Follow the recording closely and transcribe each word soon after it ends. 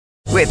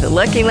With the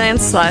Lucky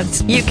Land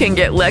Slots, you can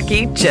get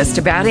lucky just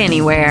about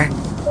anywhere.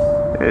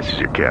 This is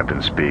your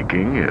captain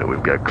speaking.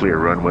 We've got clear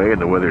runway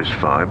and the weather's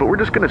fine, but we're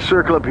just going to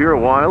circle up here a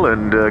while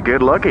and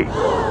get lucky.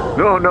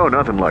 No,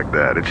 nothing like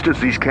that. It's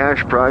just these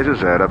cash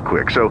prizes add up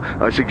quick. So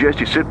I suggest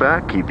you sit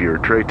back, keep your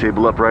tray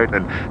table upright,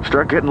 and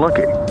start getting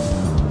lucky.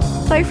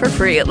 Play for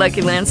free at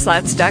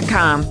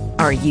LuckyLandSlots.com.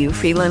 Are you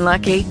feeling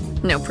lucky?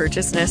 No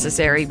purchase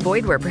necessary.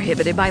 Void where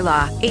prohibited by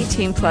law.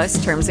 18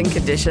 plus terms and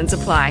conditions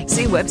apply.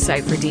 See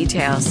website for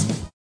details.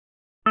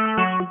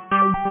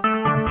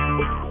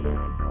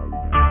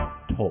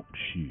 Talk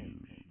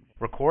shoes.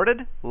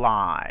 Recorded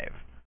live.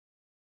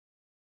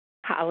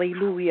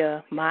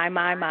 Hallelujah.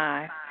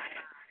 My.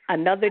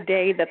 Another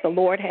day that the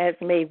Lord has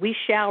made. We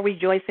shall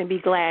rejoice and be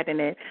glad in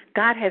it.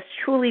 God has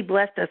truly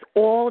blessed us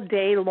all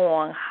day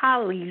long.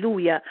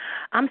 Hallelujah.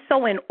 I'm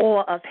so in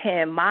awe of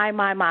him. My.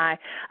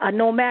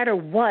 No matter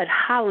what,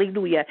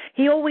 hallelujah.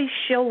 He always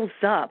shows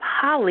up.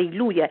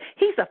 Hallelujah.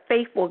 He's a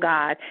faithful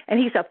God, and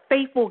he's a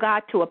faithful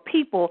God to a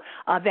people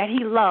that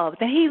he loves,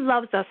 and he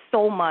loves us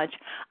so much.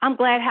 I'm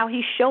glad how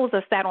he shows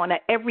us that on an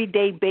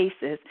everyday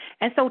basis.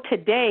 And so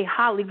today,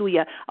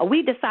 hallelujah,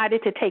 we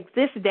decided to take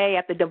this day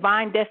at the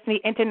Divine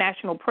Destiny International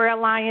Prayer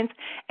Alliance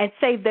and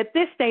say that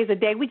this day is a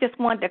day we just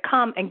wanted to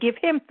come and give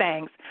him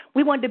thanks.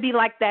 We wanted to be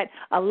like that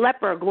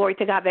leper, glory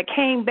to God, that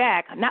came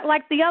back, not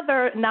like the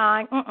other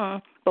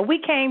 9, but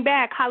we came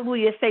back,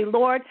 hallelujah, say,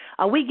 Lord,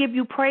 we give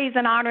you praise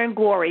and honor and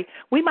glory.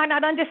 We might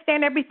not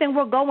understand everything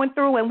we're going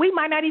through, and we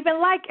might not even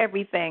like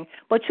everything,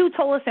 but you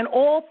told us in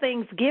all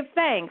things give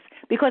thanks,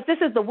 because this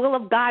is the will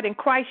of God in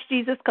Christ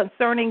Jesus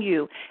concerning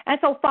you. And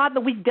so,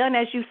 Father, we've done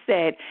as you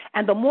said,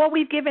 and the more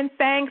we've given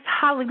thanks,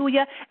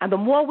 hallelujah, and the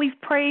more we've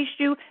praised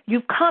you,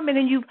 you've come in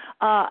and you've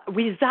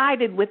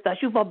resided with us.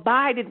 You've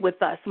abided with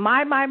us.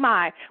 My.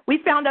 We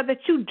found out that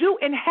you do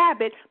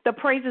inhabit the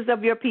praises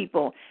of your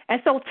people.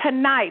 And so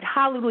tonight,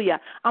 hallelujah,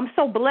 I'm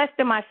so blessed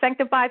in my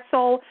sanctified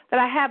soul that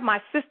I have my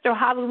sister,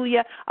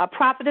 hallelujah,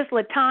 prophetess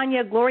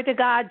LaTanya, glory to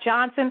God,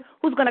 Johnson,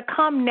 who's going to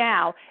come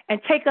now and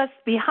take us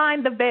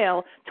behind the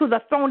veil to the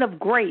throne of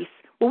grace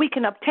where we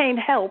can obtain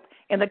help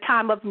in the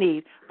time of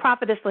need.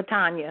 Prophetess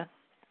LaTanya.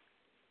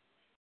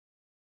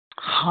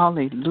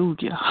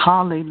 Hallelujah,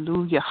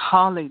 hallelujah,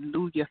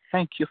 hallelujah.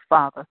 Thank you,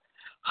 Father.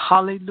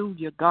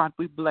 Hallelujah, God,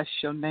 we bless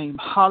your name.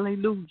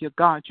 Hallelujah,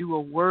 God, you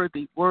are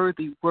worthy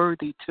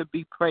to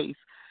be praised.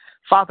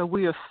 Father,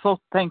 we are so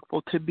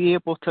thankful to be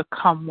able to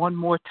come one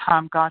more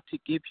time, God, to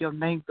give your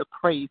name the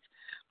praise.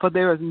 For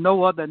there is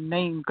no other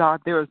name,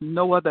 God. There is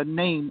no other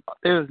name.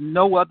 There is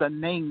no other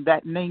name,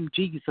 that name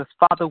Jesus.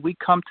 Father, we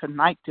come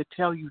tonight to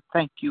tell you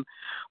thank you.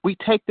 We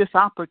take this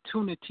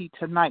opportunity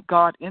tonight,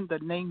 God, in the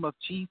name of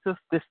Jesus,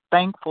 this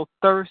thankful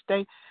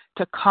Thursday,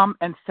 to come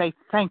and say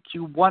thank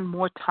you one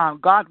more time.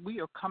 God,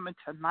 we are coming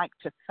tonight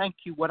to thank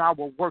you with our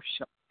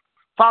worship.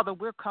 Father,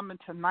 we're coming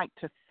tonight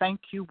to thank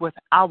you with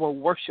our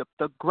worship,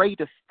 the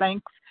greatest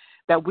thanks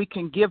that we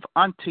can give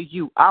unto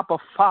you. Abba,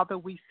 Father,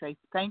 we say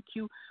thank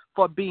you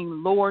for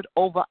being Lord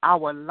over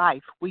our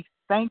life. We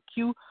thank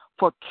you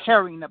for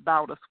caring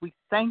about us. We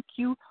thank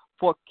you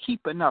for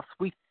keeping us.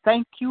 We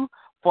thank you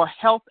for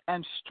health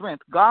and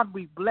strength. God,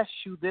 we bless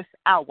you this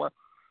hour.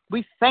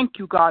 We thank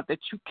you, God, that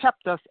you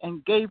kept us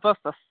and gave us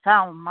a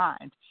sound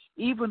mind.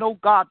 Even, oh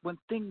God, when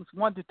things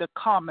wanted to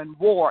come and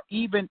war,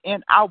 even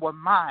in our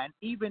mind,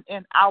 even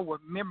in our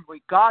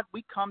memory, God,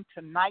 we come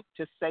tonight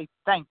to say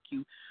thank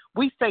you.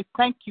 We say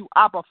thank you,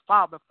 Abba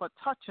Father, for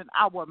touching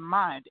our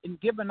mind and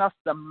giving us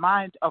the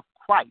mind of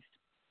Christ.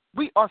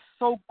 We are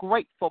so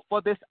grateful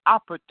for this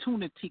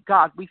opportunity,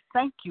 God. We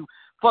thank you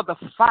for the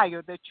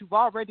fire that you've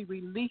already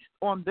released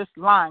on this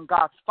line,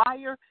 God.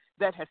 Fire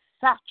that has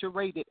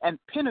saturated and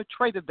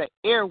penetrated the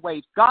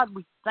airwaves. God,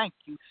 we thank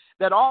you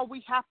that all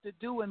we have to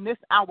do in this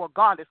hour,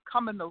 God, is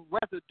come in the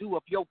residue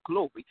of your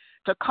glory,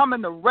 to come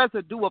in the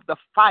residue of the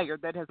fire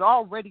that has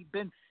already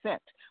been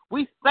sent.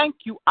 We thank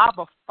you,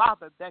 Abba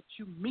Father, that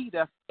you meet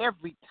us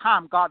every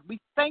time, God. We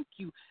thank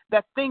you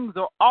that things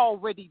are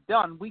already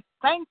done. We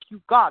thank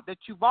you, God, that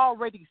you've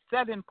already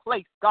set in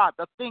place, God,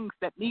 the things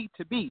that need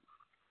to be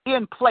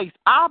in place.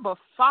 Abba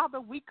Father,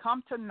 we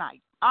come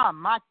tonight,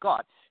 my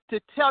God, to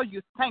tell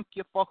you thank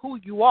you for who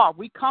you are.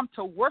 We come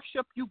to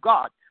worship you,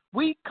 God.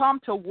 We come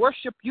to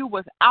worship you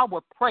with our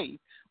praise.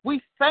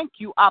 We thank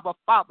you, Abba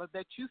Father,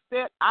 that you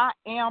said, I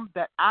am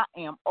that I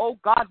am. Oh,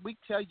 God, we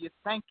tell you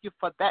thank you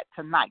for that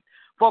tonight.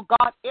 For,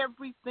 God,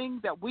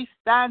 everything that we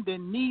stand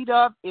in need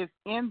of is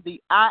in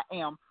the I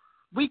am.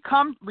 We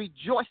come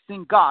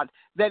rejoicing, God,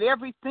 that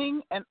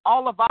everything and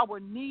all of our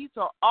needs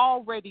are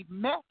already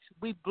met.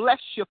 We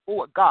bless you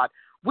for it, God.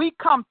 We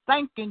come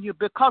thanking you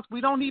because we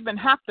don't even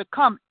have to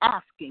come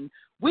asking.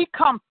 We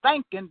come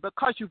thanking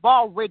because you've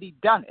already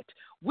done it.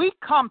 We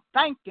come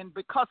thanking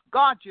because,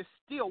 God, you're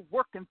still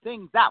working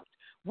things out.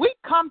 We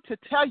come to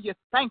tell you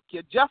thank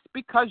you just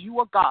because you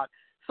are God.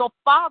 So,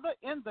 Father,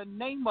 in the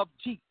name of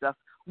Jesus,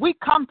 we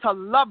come to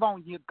love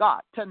on you,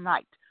 God,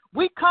 tonight.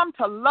 We come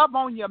to love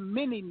on your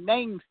many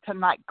names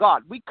tonight,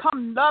 God. We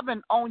come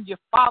loving on you,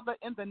 Father,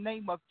 in the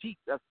name of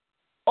Jesus.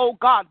 Oh,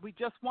 God, we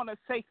just want to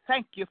say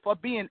thank you for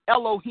being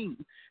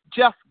Elohim,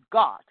 just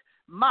God.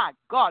 My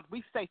God,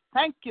 we say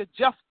thank you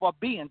just for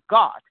being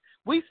God.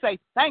 We say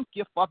thank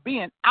you for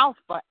being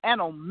Alpha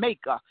and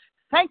Omega.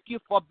 Thank you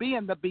for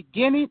being the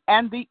beginning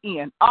and the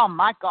end. Oh,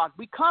 my God,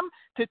 we come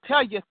to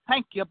tell you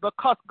thank you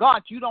because,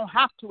 God, you don't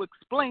have to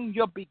explain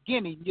your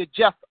beginning. You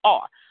just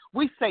are.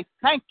 We say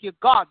thank you,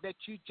 God, that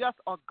you just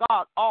are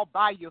God all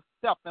by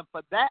yourself. And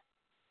for that,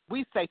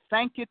 we say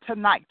thank you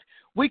tonight.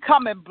 We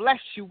come and bless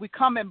you. We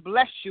come and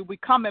bless you. We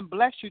come and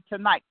bless you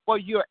tonight for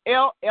your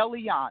El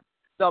Elyon,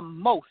 the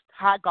Most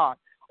High God.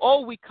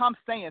 Oh, we come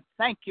saying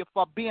thank you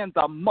for being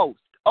the most.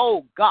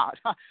 Oh, God.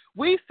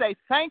 We say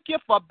thank you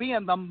for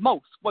being the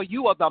most, for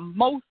you are the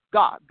most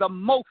God, the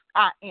most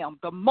I am,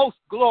 the most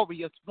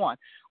glorious one.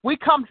 We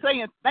come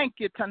saying thank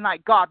you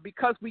tonight, God,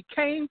 because we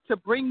came to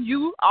bring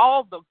you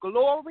all the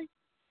glory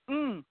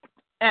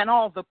and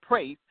all the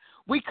praise.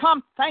 We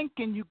come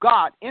thanking you,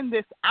 God, in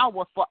this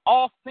hour for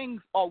all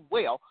things are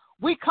well.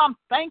 We come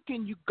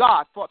thanking you,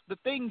 God, for the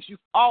things you've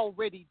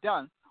already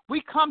done.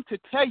 We come to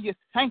tell you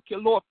thank you,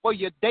 Lord, for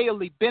your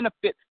daily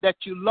benefits that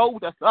you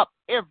load us up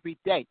every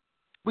day.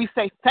 We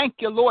say thank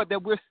you, Lord,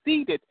 that we're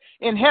seated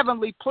in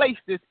heavenly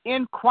places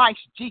in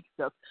Christ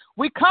Jesus.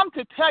 We come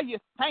to tell you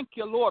thank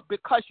you, Lord,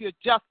 because you're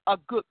just a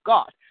good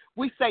God.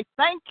 We say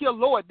thank you,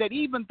 Lord, that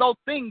even though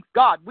things,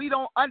 God, we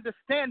don't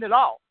understand it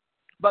all,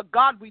 but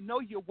God, we know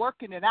you're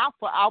working it out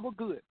for our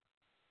good.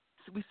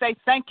 So we say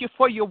thank you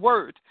for your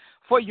word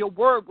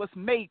was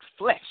made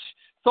flesh.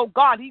 So,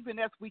 God, even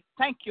as we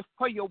thank you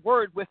for your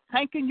word, we're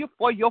thanking you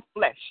for your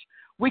flesh.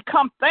 We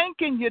come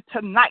thanking you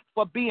tonight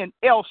for being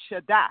El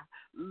Shaddai,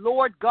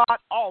 Lord God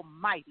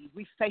Almighty.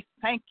 We say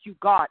thank you,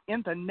 God,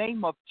 in the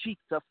name of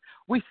Jesus.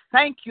 We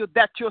thank you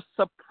that you're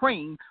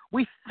supreme.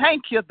 We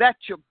thank you that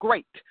you're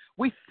great.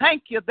 We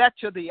thank you that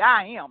you're the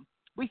I am.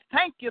 We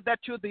thank you that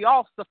you're the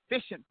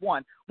all-sufficient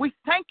one. We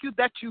thank you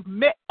that you've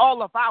met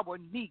all of our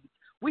needs.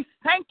 We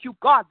thank you,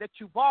 God, that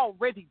you've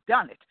already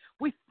done it.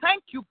 We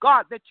thank you,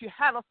 God, that you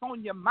had us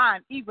on your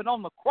mind even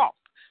on the cross.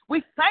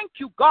 We thank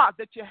you, God,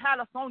 that you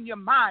had us on your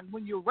mind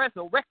when you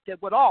resurrected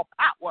with all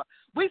power.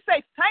 We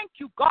say thank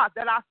you, God,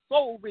 that our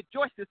soul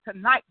rejoices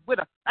tonight with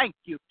a thank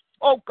you.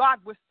 Oh, God,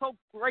 we're so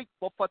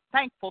grateful for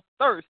Thankful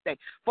Thursday.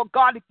 For,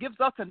 God, it gives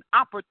us an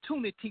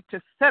opportunity to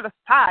set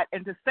aside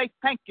and to say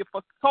thank you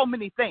for so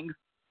many things.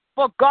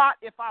 For, God,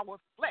 if our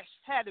flesh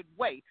had its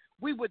way,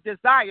 we would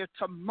desire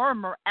to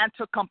murmur and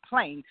to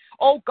complain.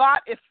 Oh, God,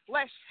 if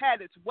flesh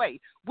had its way,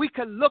 we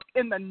could look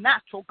in the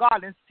natural,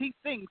 God, and see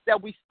things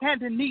that we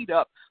stand in need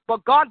of.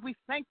 But, God, we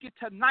thank you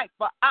tonight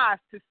for eyes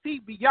to see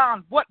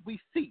beyond what we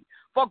see.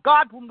 For,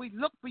 God, when we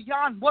look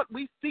beyond what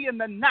we see in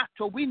the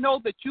natural, we know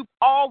that you've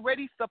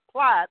already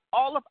supplied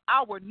all of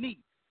our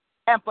needs.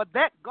 And for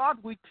that, God,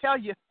 we tell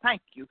you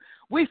thank you.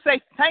 We say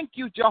thank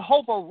you,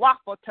 Jehovah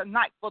Rapha,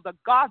 tonight for the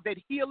God that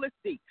healeth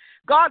thee.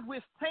 God,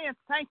 we're saying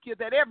thank you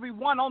that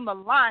everyone on the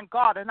line,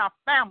 God, and our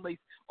families,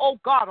 oh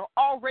God, are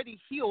already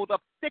healed of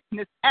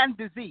sickness and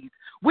disease.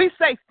 We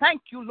say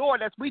thank you,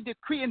 Lord, as we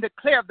decree and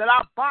declare that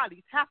our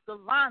bodies have to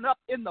line up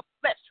in the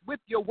flesh with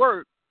your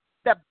word,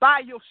 that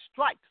by your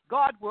stripes,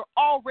 God, we're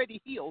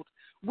already healed.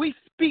 We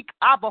speak,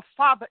 Abba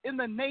Father, in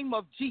the name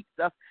of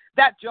Jesus,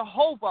 that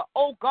Jehovah,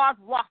 oh God,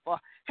 Rapha,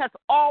 has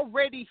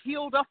already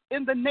healed us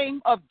in the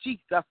name of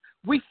Jesus.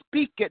 We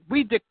speak it,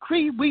 we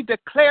decree, we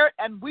declare it,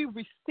 and we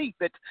receive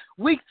it.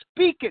 We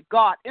speak it,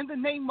 God, in the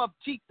name of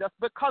Jesus,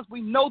 because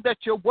we know that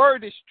your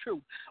word is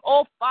true.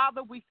 Oh,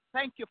 Father, we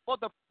thank you for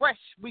the fresh.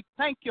 We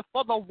thank you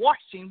for the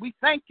washing. We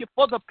thank you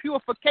for the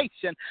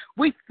purification.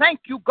 We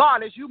thank you,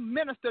 God, as you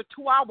minister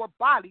to our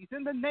bodies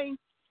in the name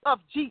of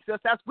Jesus,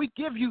 as we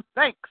give you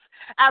thanks,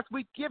 as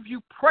we give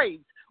you praise.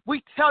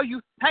 We tell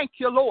you, thank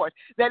you, Lord,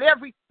 that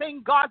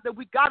everything, God, that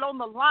we got on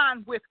the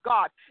line with,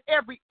 God,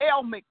 every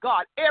ailment,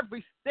 God,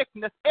 every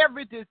sickness,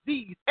 every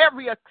disease,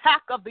 every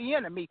attack of the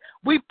enemy,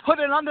 we put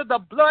it under the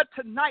blood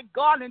tonight,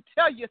 God, and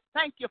tell you,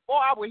 thank you for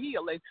our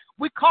healing.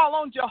 We call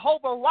on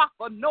Jehovah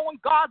Rapha, knowing,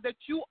 God, that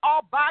you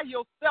all by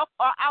yourself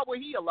are our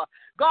healer.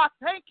 God,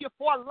 thank you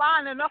for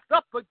lining us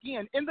up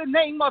again in the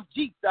name of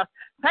Jesus.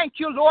 Thank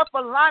you, Lord,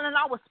 for lining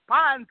our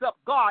spines up,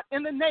 God,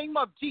 in the name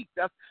of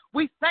Jesus.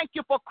 We thank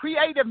you for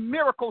creative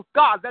miracles,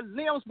 God, that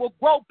limbs will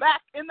grow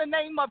back in the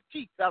name of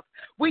Jesus.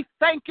 We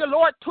thank you,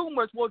 Lord,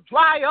 tumors will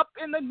dry up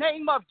in the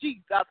name of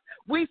Jesus.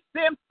 We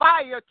send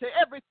fire to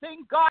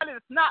everything, God,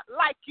 that's not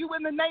like you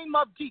in the name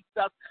of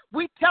Jesus.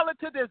 We tell it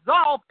to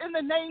dissolve in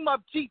the name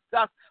of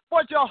Jesus,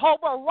 for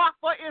Jehovah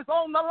Rapha is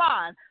on the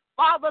line.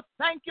 Father,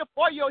 thank you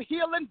for your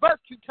healing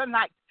virtue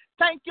tonight.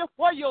 Thank you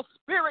for your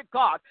spirit,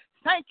 God.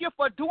 Thank you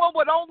for doing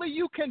what only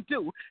you can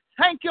do.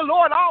 Thank you,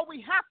 Lord. All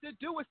we have to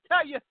do is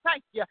tell you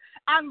thank you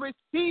and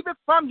receive it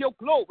from your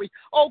glory.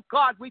 Oh,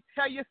 God, we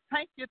tell you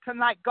thank you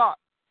tonight, God.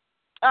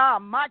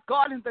 My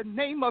God, in the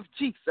name of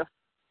Jesus,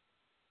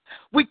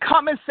 we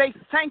come and say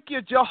thank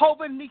you,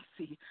 Jehovah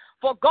Nissi.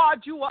 For,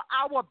 God, you are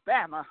our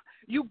banner.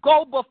 You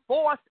go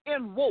before us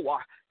in war.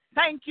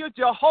 Thank you,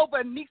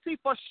 Jehovah Nissi,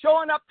 for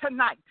showing up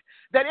tonight.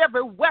 that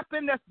every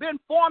weapon that's been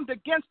formed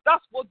against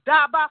us will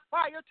die by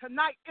fire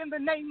tonight in the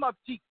name of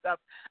Jesus.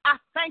 I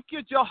thank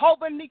you,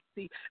 Jehovah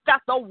Nissi,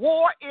 that the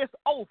war is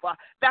over,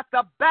 that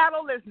the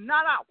battle is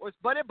not ours,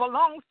 but it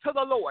belongs to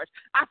the Lord.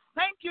 I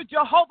thank you,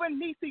 Jehovah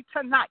Nissi,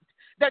 tonight,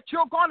 that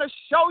you're going to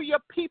show your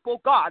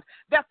people, God,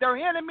 that their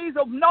enemies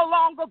are no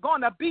longer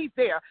going to be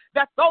there,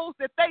 that those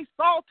that they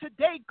saw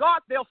today, God,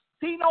 they'll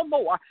see no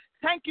more.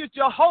 Thank you,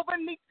 Jehovah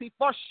Nissi,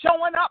 for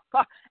showing up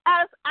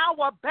as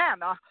our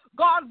banner.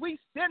 God, we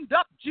send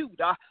up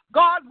Judah.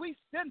 God, we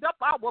send up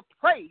our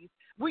praise.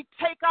 We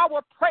take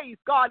our praise,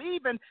 God,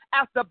 even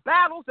as the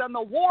battles and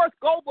the wars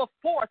go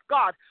before us,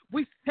 God.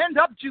 We send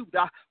up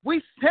Judah.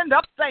 We send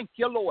up, thank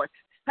you, Lord.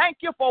 Thank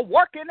you for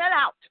working it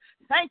out.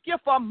 Thank you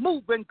for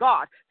moving,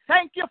 God.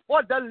 Thank you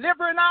for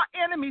delivering our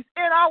enemies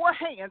in our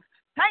hands.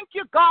 Thank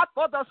you, God,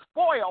 for the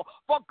spoil.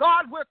 For,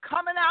 God, we're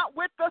coming out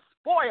with the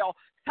spoil.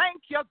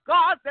 Thank you,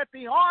 God, that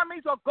the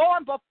armies are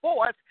going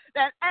before us,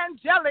 that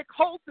angelic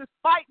host is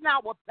fighting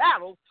our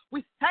battles.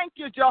 We thank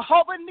you,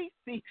 Jehovah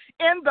Nissi,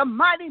 in the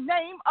mighty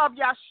name of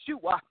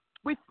Yeshua.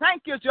 We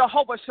thank you,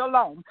 Jehovah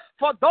Shalom,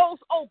 for those,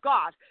 oh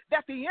God,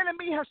 that the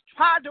enemy has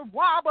tried to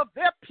rob of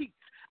their peace.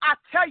 I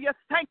tell you,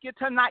 thank you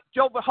tonight,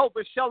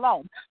 Jehovah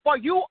Shalom, for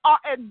you are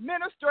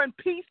administering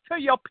peace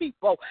to your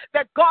people,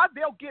 that God,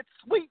 they'll get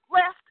sweet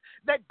rest,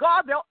 that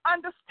God, they'll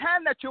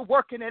understand that you're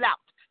working it out.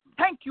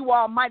 Thank you,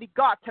 Almighty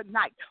God,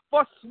 tonight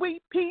for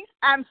sweet peace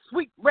and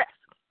sweet rest.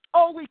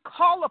 Oh, we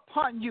call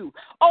upon you.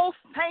 Oh,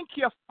 thank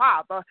you,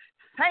 Father.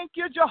 Thank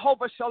you,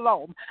 Jehovah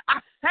Shalom. I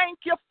thank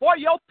you for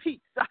your peace.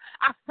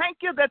 I thank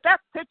you that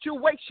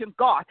situation,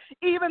 God,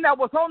 even that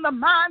was on the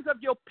minds of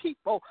your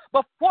people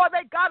before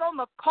they got on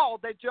the call,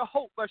 that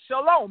Jehovah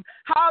Shalom,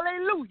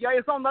 hallelujah,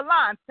 is on the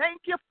line.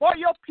 Thank you for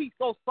your peace,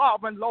 oh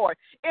sovereign Lord,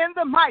 in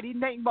the mighty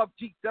name of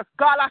Jesus.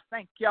 God, I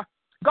thank you.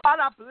 God,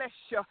 I bless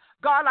you.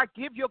 God, I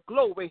give you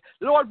glory.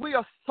 Lord, we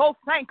are so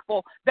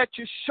thankful that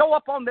you show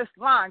up on this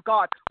line,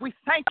 God. We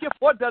thank you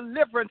for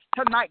deliverance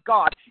tonight,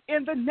 God,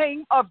 in the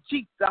name of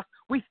Jesus.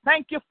 We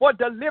thank you for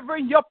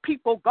delivering your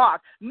people, God.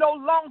 No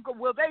longer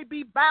will they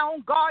be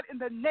bound, God, in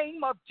the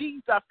name of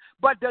Jesus,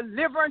 but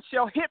deliverance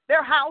shall hit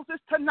their houses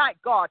tonight,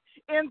 God,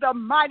 in the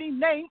mighty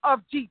name of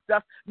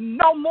Jesus.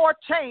 No more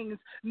chains,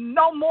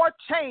 no more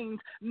chains,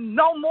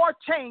 no more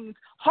chains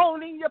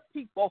holding your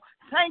people.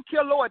 Thank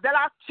you, Lord, that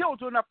our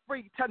children are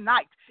free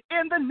tonight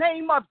in the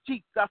name of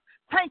Jesus.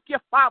 Thank you,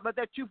 Father,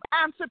 that you've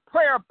answered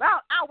prayer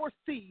about our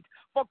seed.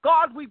 For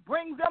God, we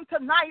bring them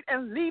tonight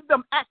and leave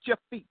them at your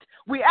feet.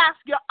 We ask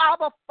you,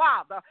 Abba,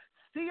 Father,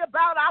 see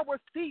about our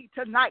seed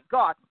tonight,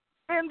 God.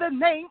 In the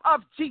name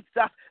of Jesus,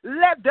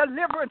 let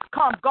deliverance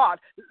come, God.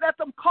 Let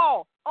them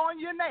call on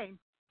your name.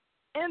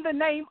 In the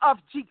name of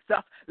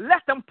Jesus,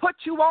 let them put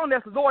you on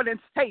as Lord and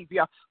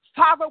Savior.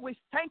 Father, we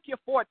thank you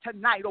for it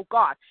tonight, oh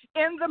God.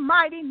 In the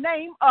mighty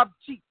name of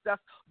Jesus,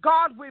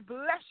 God, we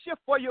bless you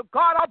for your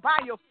God all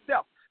by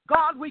yourself.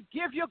 God, we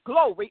give you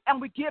glory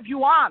and we give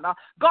you honor.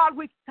 God,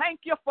 we thank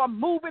you for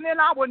moving in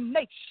our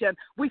nation.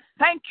 We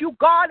thank you,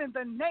 God, in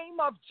the name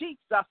of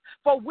Jesus,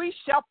 for we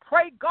shall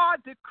pray, God,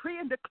 decree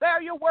and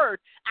declare your word,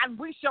 and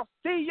we shall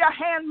see your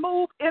hand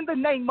move in the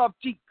name of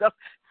Jesus.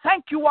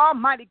 Thank you,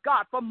 Almighty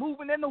God, for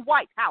moving in the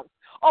White House.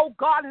 Oh,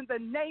 God, in the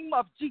name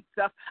of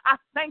Jesus, I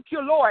thank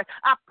you, Lord.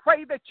 I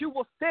pray that you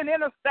will send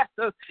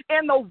intercessors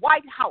in the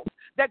White House,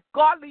 that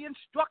godly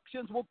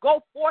instructions will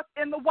go forth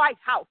in the White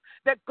House,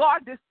 that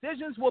God,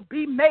 decisions will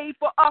be made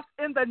for us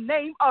in the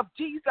name of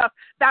Jesus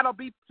that'll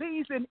be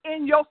pleasing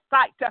in your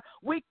sight.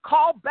 We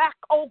call back,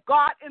 oh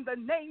God, in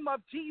the name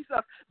of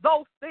Jesus,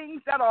 those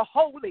things that are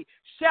holy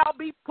shall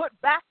be put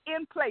back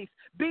in place.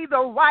 Be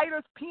the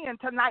writer's pen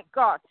tonight,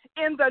 God,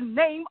 in the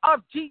name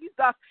of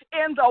Jesus,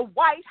 in the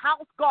White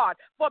House, God,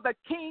 for the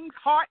king's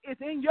heart is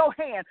in your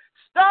hand.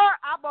 Stir,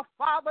 our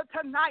Father,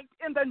 tonight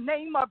in the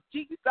name of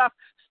Jesus.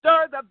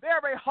 Stir the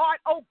very heart,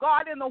 oh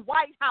God, in the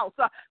White House.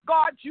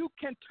 God, you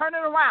can turn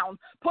it around.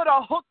 Put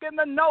a hook in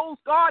the nose,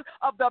 God,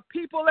 of the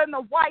people in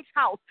the White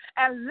House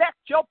and let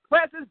your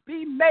presence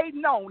be made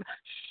known.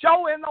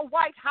 Show in the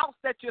White House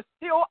that you're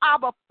still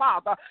our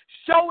Father.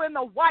 Show in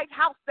the White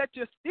House that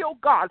you're still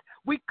God.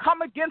 We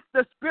come against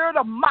the spirit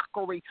of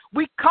mockery.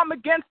 We come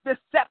against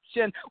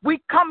deception.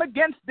 We come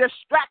against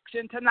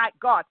distraction tonight,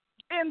 God,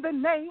 in the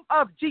name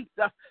of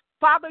Jesus.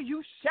 Father,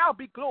 you shall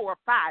be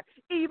glorified,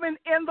 even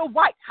in the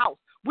White House.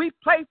 We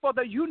pray for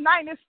the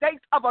United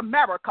States of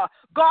America.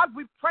 God,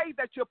 we pray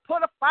that you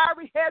put a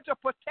fiery hedge of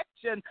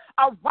protection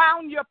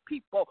around your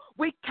people.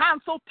 We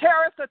cancel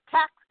terrorist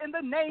attacks in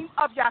the name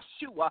of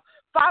Yeshua.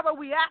 Father,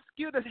 we ask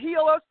you to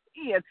heal us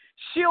in,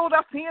 shield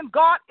us in,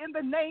 God, in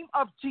the name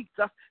of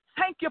Jesus.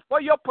 Thank you for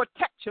your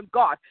protection,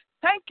 God.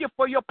 Thank you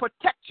for your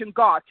protection,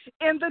 God,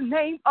 in the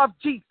name of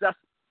Jesus.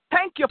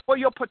 Thank you for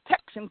your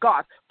protection,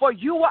 God, for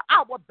you are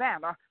our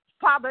banner.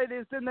 Father, it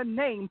is in the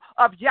name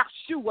of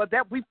Yeshua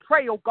that we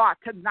pray, oh God,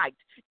 tonight.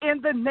 In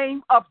the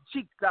name of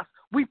Jesus,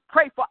 we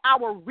pray for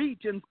our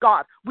regions,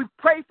 God. We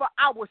pray for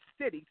our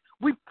cities.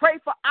 We pray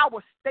for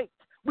our states.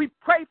 We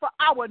pray for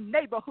our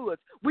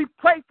neighborhoods. We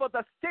pray for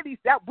the cities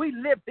that we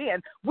live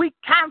in. We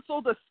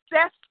cancel the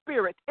death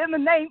spirit in the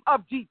name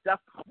of Jesus.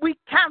 We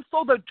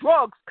cancel the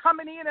drugs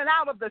coming in and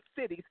out of the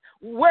cities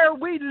where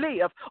we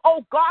live.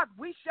 Oh God,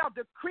 we shall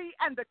decree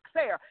and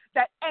declare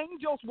that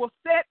angels will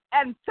set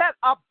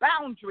a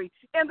boundary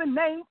in the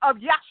name of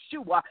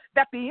Yeshua,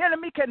 that the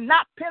enemy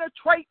cannot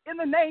penetrate in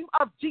the name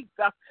of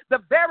Jesus. The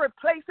very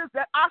places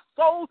that our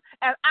souls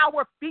and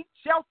our feet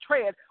shall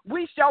tread,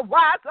 we shall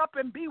rise up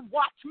and be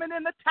watchmen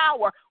in the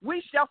tower.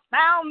 We shall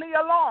sound the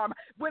alarm.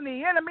 When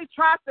the enemy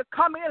tries to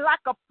come in like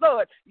a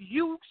flood,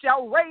 you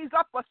shall raise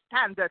up a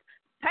standard.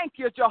 Thank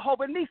you,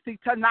 Jehovah Nissi,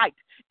 tonight.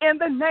 In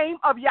the name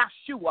of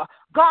Yeshua,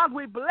 God,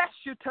 we bless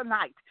you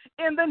tonight.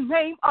 In the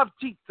name of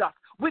Jesus,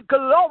 we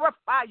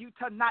glorify you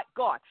tonight,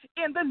 God.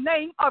 In the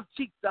name of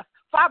Jesus,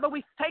 Father,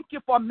 we thank you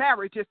for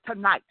marriages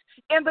tonight.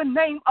 In the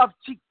name of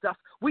Jesus,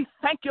 we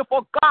thank you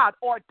for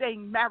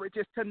God-ordained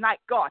marriages tonight,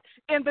 God.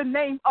 In the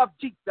name of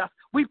Jesus,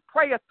 we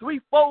pray a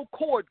threefold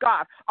cord,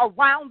 God,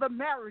 around the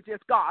marriages,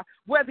 God,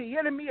 where the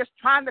enemy is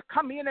trying to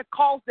come in and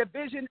cause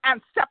division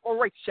and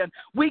separation.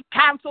 We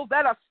cancel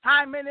that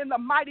assignment in the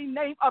mighty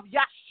name of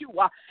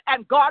Yeshua.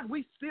 And God,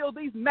 we seal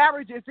these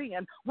marriages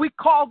in. We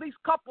call these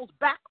couples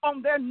back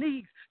on their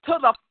knees to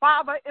the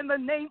Father in the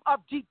name of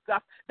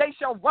Jesus. They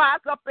shall rise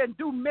up and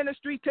do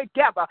ministry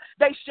together.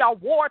 They shall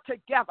war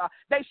together.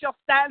 They shall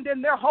stand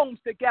in their homes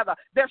together.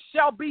 There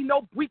shall be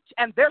no breach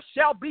and there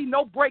shall be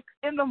no break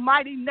in the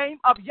mighty name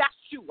of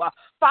Yeshua.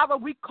 Father,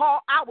 we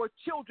call our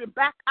children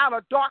back out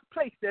of dark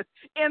places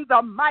in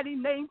the mighty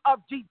name of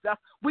Jesus.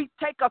 We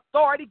take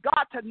authority,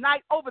 God,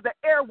 tonight over the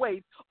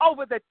airwaves,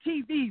 over the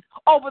TVs,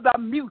 over the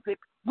music.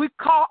 We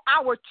call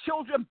our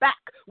children back.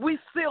 We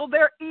seal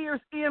their ears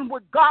in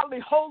with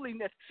godly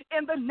holiness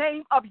in the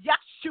name of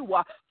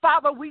Yeshua.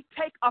 Father, we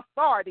take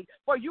authority,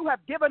 for you have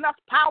given us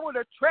power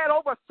to tread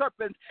over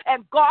serpents.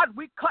 And God,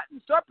 we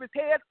cutting serpents'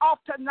 head off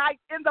tonight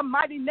in the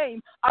mighty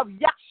name of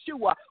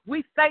Yeshua.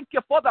 We thank you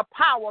for the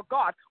power,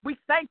 God. We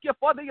thank you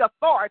for the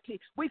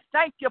authority. We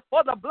thank you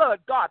for the blood,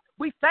 God.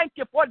 We thank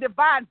you for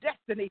divine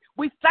destiny.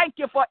 We thank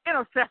you for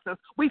intercessors.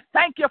 We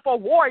thank you for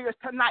warriors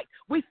tonight.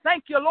 We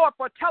thank you, Lord,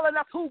 for telling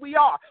us who we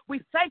are.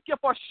 We thank you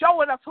for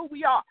showing us who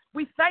we are.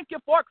 We thank you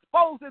for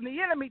exposing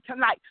the enemy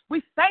tonight.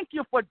 We thank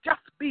you for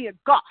just being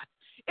God.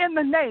 In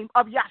the name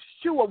of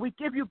Yeshua, we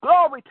give you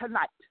glory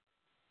tonight.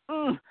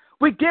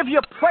 We give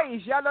you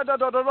praise.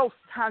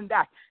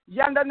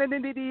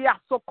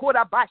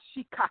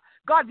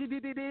 God,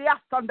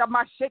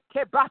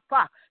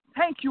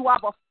 thank you,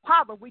 Abba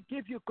Father. We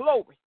give you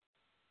glory.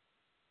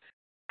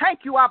 Thank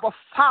you, Abba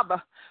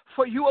Father,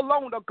 for you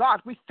alone, oh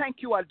God. We thank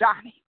you,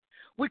 Adonai.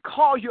 We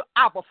call you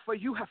Abba, for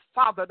you have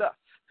fathered us.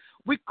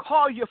 We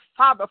call you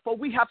Father, for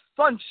we have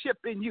sonship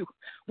in you.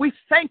 We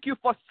thank you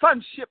for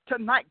sonship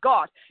tonight,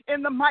 God,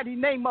 in the mighty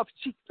name of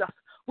Jesus.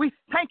 We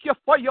thank you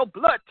for your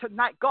blood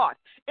tonight, God,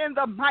 in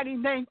the mighty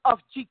name of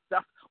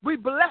Jesus. We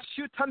bless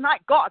you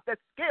tonight, God, that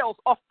scales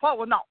are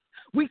falling off.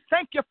 We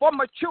thank you for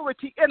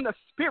maturity in the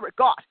spirit,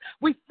 God.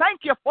 We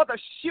thank you for the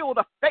shield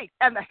of faith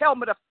and the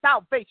helmet of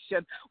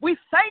salvation. We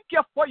thank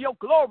you for your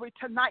glory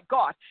tonight,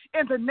 God,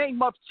 in the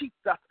name of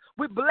Jesus.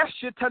 We bless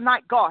you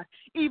tonight, God,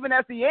 even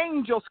as the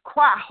angels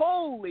cry,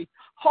 holy,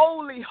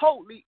 holy,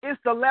 holy is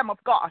the Lamb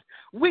of God.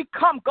 We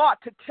come, God,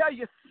 to tell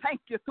you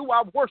thank you through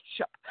our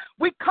worship.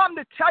 We come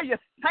to tell you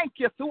thank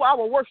you through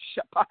our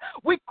worship.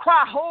 We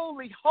cry,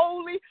 holy,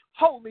 holy,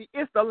 holy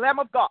is the Lamb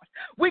of God.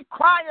 We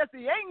cry as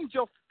the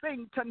angels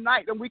sing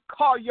tonight, and we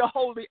call you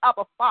holy,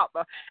 Abba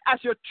Father,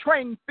 as your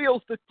train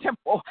fills the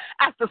temple,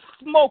 as the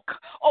smoke,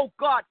 oh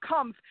God,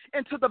 comes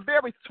into the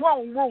very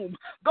throne room.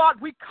 God,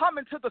 we come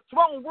into the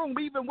throne room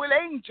even with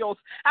angels,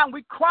 and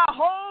we cry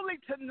holy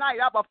tonight,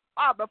 Abba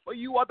Father, for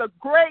you are the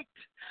great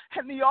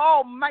and the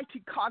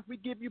almighty God. We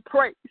give you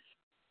praise.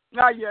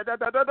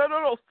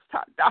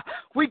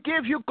 We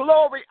give you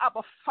glory,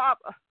 Abba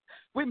Father.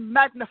 We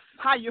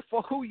magnify you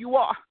for who you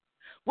are.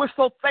 We're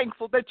so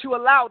thankful that you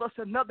allowed us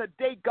another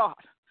day, God.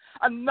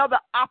 Another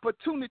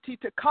opportunity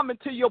to come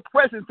into your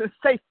presence and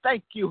say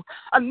thank you.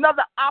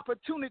 Another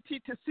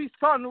opportunity to see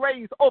sun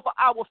rays over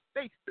our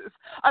faces.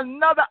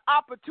 Another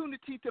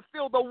opportunity to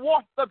feel the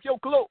warmth of your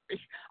glory.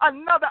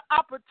 Another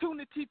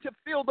opportunity to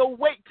feel the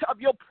weight of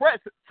your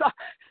presence.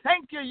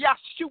 Thank you,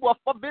 Yeshua,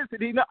 for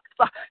visiting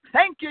us.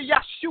 Thank you,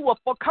 Yeshua,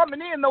 for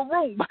coming in the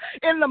room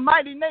in the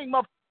mighty name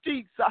of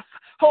Jesus.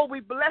 Oh, we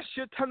bless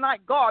you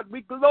tonight, God.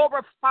 We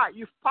glorify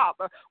you,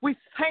 Father. We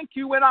thank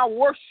you in our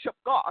worship,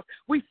 God.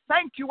 We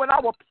thank you in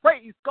our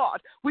praise,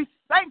 God. We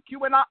thank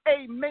you in our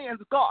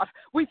amens, God.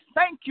 We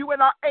thank you in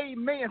our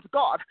amens,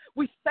 God.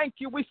 We thank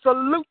you. We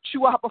salute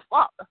you, Abba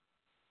Father.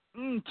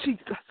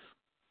 Jesus.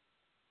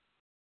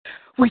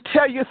 We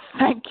tell you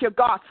thank you,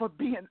 God, for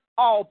being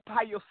all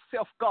by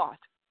yourself, God.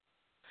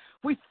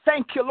 We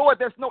thank you, Lord.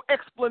 There's no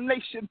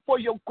explanation for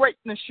your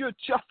greatness. You're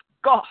just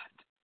God.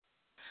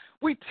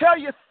 We tell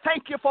you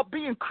thank you for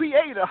being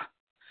creator,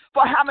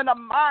 for having a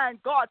mind,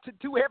 God, to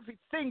do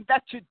everything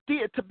that you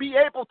did, to be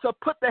able to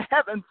put the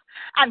heavens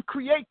and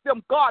create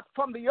them, God,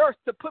 from the earth,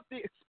 to put the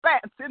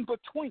expanse in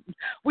between.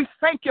 We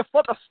thank you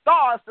for the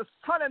stars, the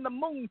sun, and the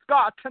moons,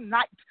 God,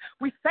 tonight.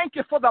 We thank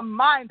you for the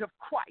mind of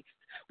Christ.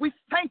 We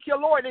thank you,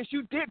 Lord, as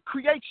you did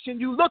creation,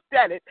 you looked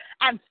at it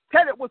and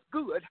said it was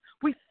good.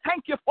 We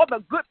thank you for the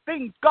good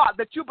things, God,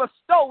 that you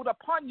bestowed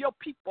upon your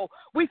people.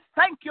 We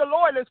thank you,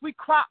 Lord, as we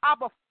cry,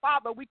 Abba,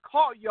 Father, we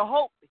call you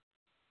holy.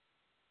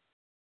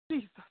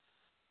 Jesus.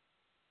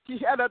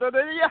 Thank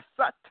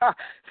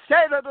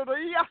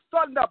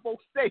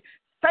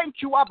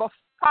you, Abba,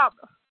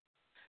 Father.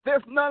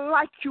 There's none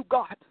like you,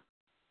 God.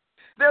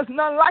 There's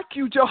none like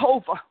you,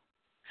 Jehovah.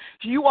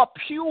 You are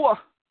pure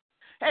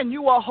and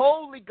you are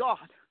holy,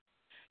 God.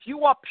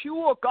 You are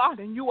pure, God,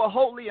 and you are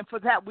holy, and for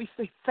that we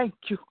say thank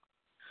you.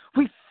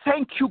 We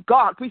thank you,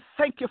 God. We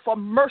thank you for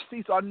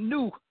mercies are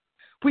new.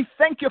 We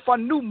thank you for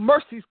new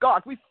mercies,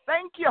 God. We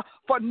thank you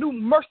for new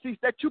mercies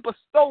that you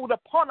bestowed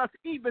upon us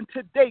even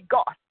today,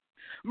 God.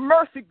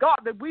 Mercy, God,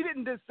 that we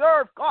didn't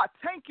deserve, God.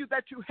 Thank you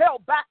that you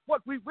held back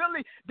what we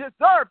really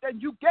deserved and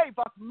you gave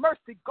us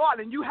mercy, God,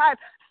 and you had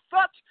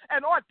such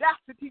an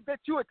audacity that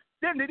you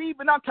extended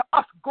even unto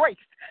us grace.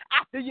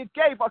 After you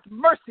gave us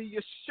mercy,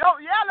 you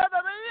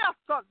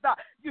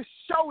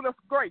showed us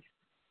grace.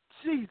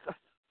 Jesus.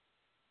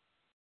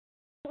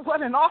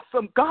 What an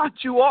awesome God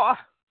you are.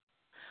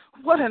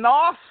 What an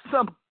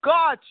awesome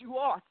God you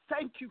are.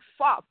 Thank you,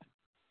 Father.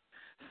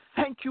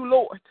 Thank you,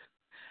 Lord,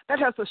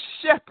 that as a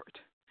shepherd,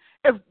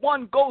 if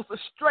one goes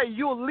astray,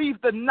 you'll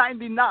leave the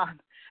 99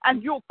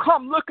 and you'll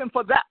come looking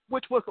for that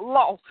which was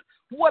lost.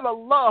 What a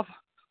love.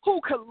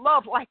 Who could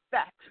love like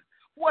that?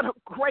 What a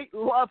great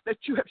love that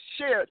you have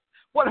shared.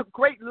 What a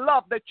great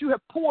love that you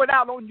have poured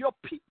out on your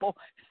people.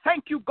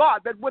 Thank you,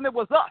 God, that when it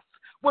was us,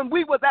 when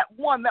we were that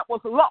one that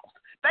was lost,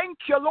 thank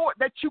you, Lord,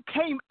 that you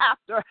came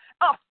after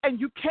us and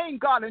you came,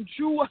 God, and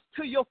drew us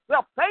to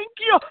yourself. Thank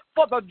you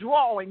for the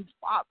drawing,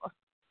 Father.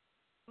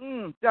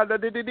 Thank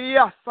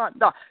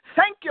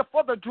you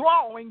for the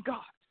drawing,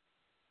 God.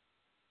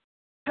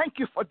 Thank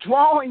you for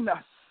drawing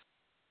us.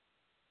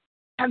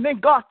 And then,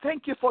 God,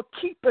 thank you for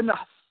keeping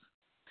us.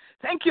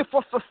 Thank you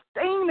for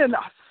sustaining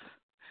us.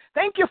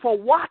 Thank you for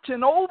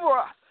watching over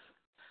us.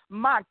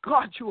 My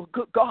God, you are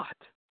good God.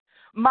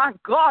 My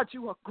God,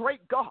 you are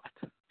great God.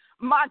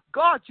 My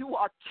God, you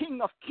are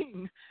King of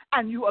kings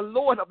and you are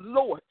Lord of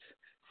lords.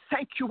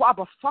 Thank you,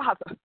 Abba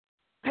Father.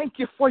 Thank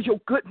you for your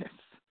goodness.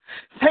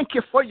 Thank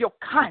you for your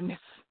kindness.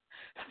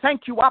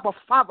 Thank you, Abba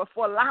Father,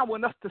 for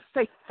allowing us to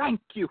say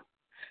thank you.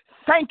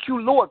 Thank you,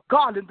 Lord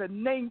God, in the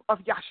name of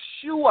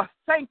Yeshua.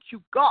 Thank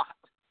you, God.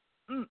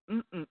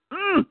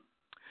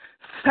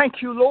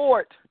 Thank you,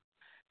 Lord.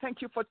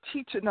 Thank you for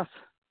teaching us.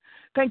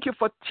 Thank you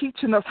for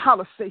teaching us how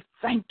to say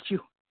thank you.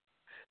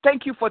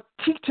 Thank you for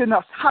teaching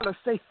us how to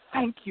say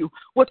thank you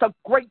with a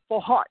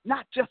grateful heart,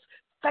 not just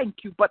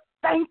thank you, but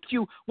thank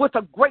you with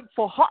a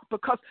grateful heart,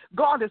 because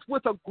God is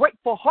with a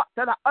grateful heart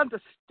that I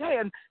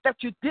understand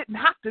that you didn't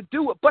have to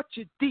do it, but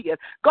you did.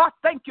 God,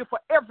 thank you for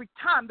every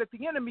time that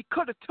the enemy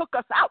could have took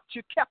us out,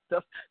 you kept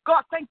us.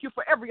 God, thank you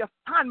for every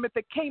assignment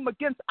that came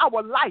against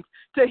our life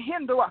to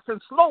hinder us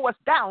and slow us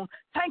down.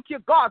 Thank you,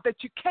 God,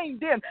 that you came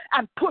in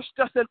and pushed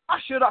us and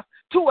ushered us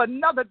to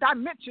another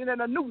dimension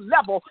and a new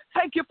level.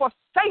 Thank you for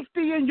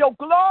safety in your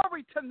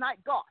glory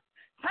tonight, God.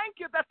 Thank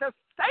you that there's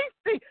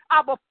safety,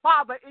 Abba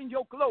Father, in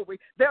your glory.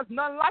 There's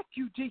none like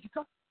you,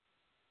 Jesus.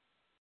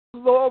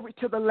 Glory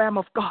to the Lamb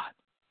of God.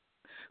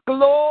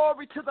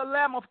 Glory to the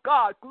Lamb of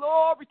God.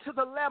 Glory to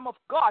the Lamb of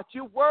God.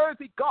 You're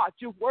worthy, God.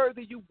 You're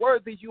worthy, you're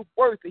worthy, you're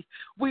worthy.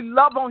 We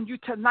love on you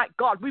tonight,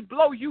 God. We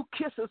blow you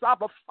kisses,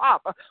 Abba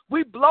Father.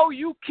 We blow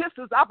you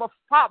kisses, Abba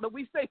Father.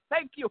 We say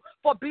thank you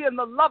for being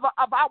the lover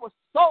of our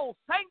souls.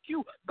 Thank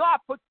you, God,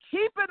 for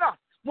keeping us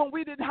when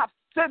we didn't have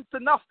sense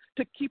enough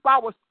to keep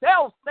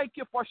ourselves. Thank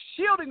you for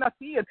shielding us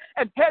in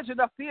and hedging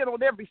us in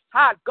on every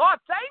side. God,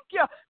 thank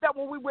you that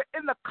when we were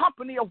in the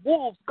company of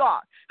wolves,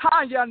 God,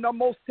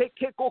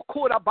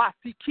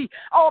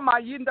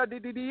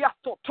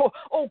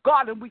 oh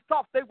God, and we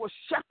thought they were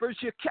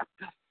shepherds, you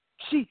kept us.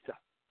 Jesus.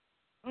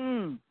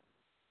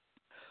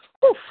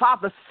 Oh,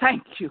 Father,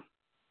 thank you.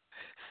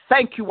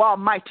 Thank you,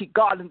 Almighty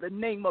God, in the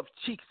name of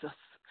Jesus.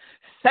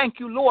 Thank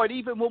you, Lord,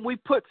 even when we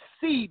put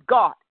seed,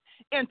 God,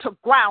 into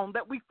ground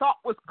that we thought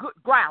was good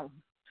ground.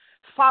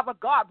 Father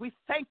God, we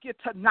thank you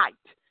tonight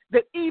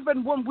that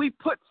even when we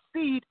put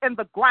seed in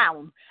the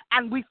ground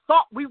and we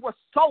thought we were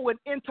sowing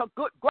into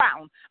good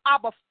ground,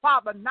 Abba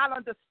Father, not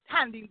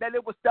understanding that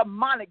it was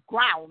demonic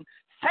ground.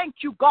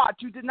 Thank you, God,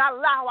 you did not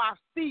allow our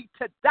seed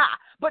to die,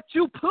 but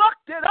you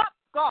plucked it up,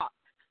 God.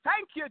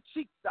 Thank you,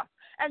 Jesus.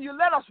 And you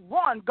let us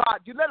run, God.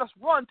 You let us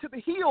run to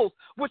the hills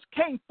which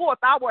came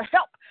forth our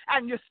help,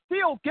 and you're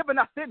still giving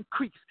us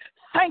increase.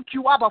 Thank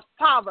you, Abba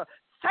Father.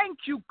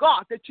 Thank you,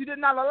 God, that you did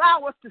not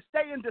allow us to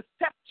stay in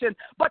deception,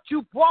 but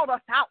you brought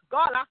us out.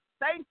 God, I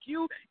thank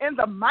you in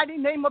the mighty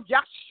name of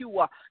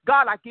Yeshua.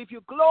 God, I give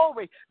you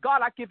glory.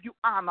 God, I give you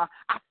honor.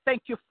 I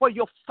thank you for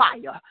your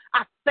fire.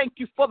 I thank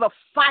you for the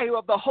fire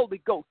of the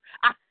Holy Ghost.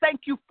 I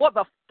thank you for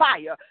the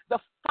fire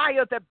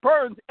that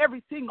burns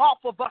everything off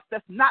of us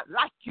that's not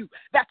like you.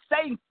 That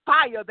same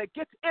fire that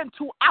gets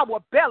into our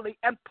belly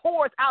and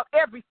pours out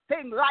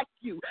everything like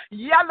you.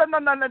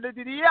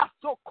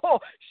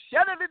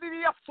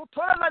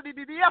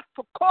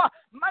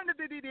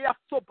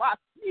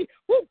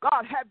 Oh,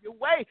 God, have your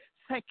way.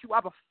 Thank you,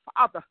 Abba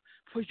Father,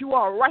 for you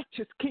are a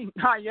righteous King.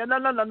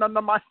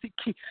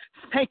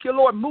 Thank you,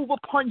 Lord. Move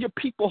upon your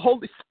people,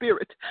 Holy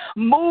Spirit.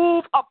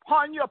 Move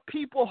upon your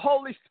people,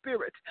 Holy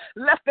Spirit.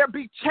 Let there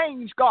be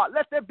change, God.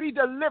 Let there be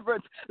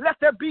deliverance. Let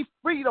there be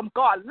freedom,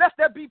 God. Let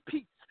there be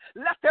peace.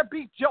 Let there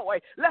be joy.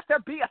 Let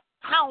there be a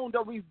sound, a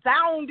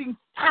resounding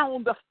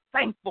sound of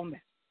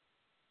thankfulness.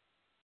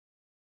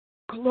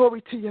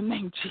 Glory to your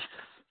name, Jesus.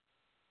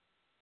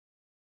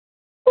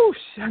 Oh,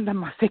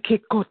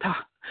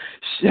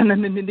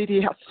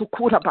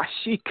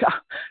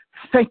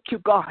 thank you,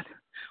 God.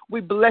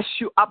 We bless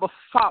you, Abba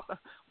Father.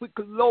 We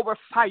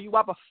glorify you,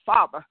 Abba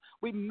Father.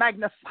 We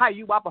magnify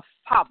you, Abba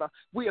Father.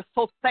 We are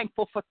so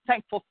thankful for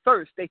Thankful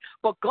Thursday.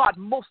 But God,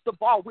 most of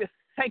all, we're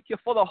thank you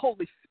for the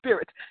Holy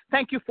Spirit.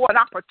 Thank you for an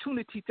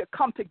opportunity to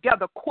come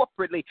together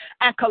corporately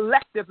and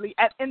collectively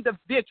and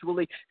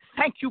individually.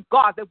 Thank you,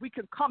 God, that we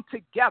can come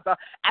together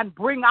and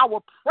bring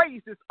our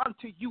praises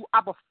unto you,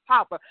 Abba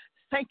Father.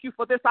 Thank you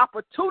for this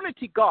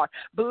opportunity, God.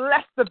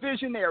 Bless the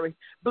visionary.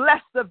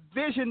 Bless the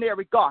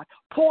visionary, God.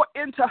 Pour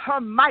into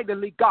her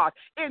mightily, God.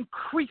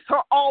 Increase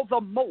her all the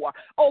more.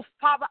 Oh,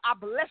 Father, I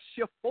bless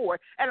you for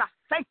it, and I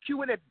thank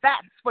you in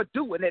advance for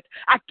doing it.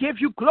 I give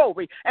you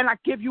glory, and I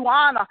give you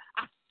honor.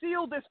 I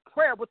seal this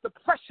prayer with the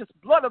precious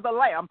blood of the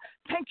Lamb.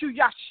 Thank you,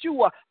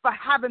 Yeshua, for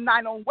having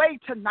thine own way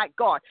tonight,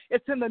 God.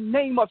 It's in the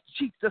name of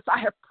Jesus I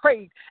have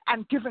prayed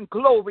and given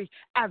glory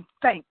and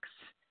thanks.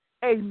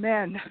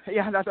 Amen. Thank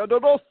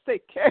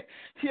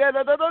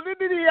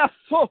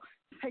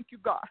you,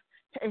 God.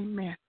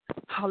 Amen.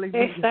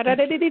 Hallelujah.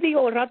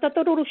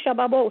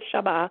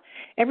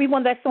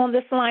 Everyone that's on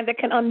this line that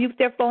can unmute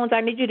their phones, I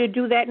need you to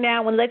do that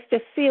now, and let's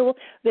just seal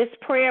this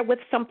prayer with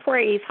some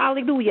praise.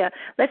 Hallelujah.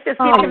 Let's just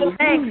give him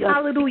thanks.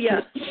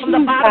 Hallelujah. From the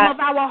bottom of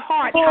our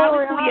heart.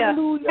 Hallelujah.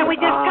 And we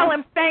just tell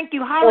him thank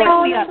you.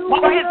 Hallelujah.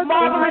 For his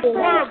marvelous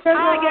work.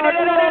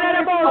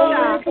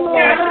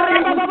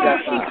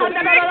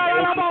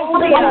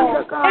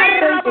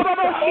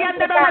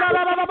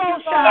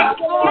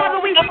 Father,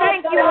 we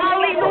thank you.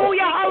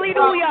 Hallelujah.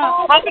 Hallelujah.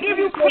 I give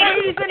you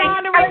praise and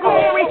honor and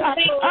glory.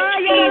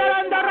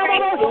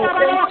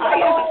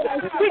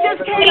 We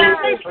just came to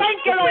say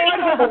thank you,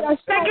 Lord.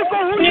 Thank you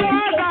for who you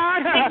are,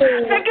 God.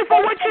 Thank you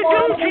for what you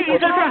do, Jesus.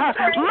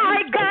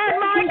 My God,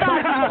 my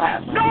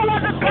God. No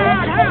other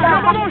God.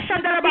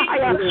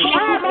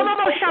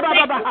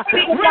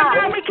 Right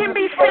now we can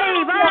be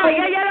saved.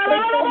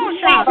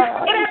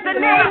 It is the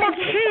name of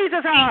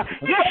Jesus.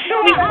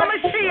 Yeshua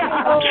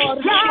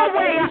HaMashiach.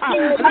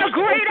 Yahweh. The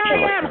great I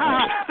am.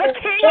 The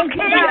King of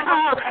Kings.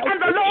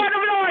 And the Lord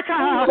of Lords,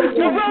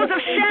 the Rose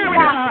of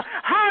Sharon,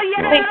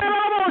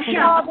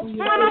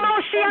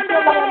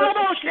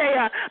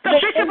 the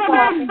Bishop of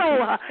our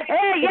soul,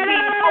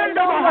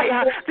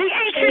 the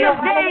Ancient of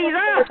Days,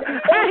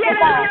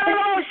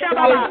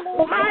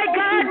 my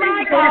God,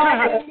 my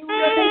God,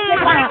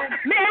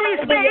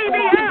 Mary's baby, the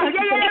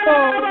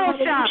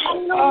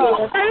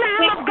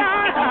Lamb of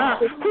God,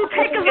 who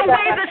takes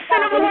away the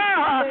sin of the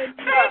world.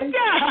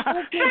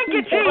 Thank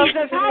you,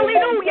 Jesus,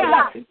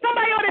 hallelujah.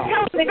 Somebody ought to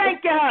tell him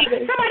thank you.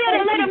 Somebody ought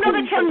to let him know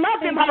that you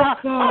love him. Oh,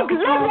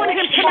 love on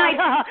him tonight.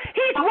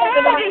 He's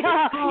worthy.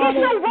 He's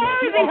so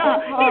worthy.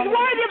 He's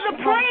worthy of the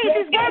praise.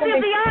 He's worthy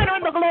of the honor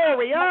and the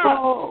glory.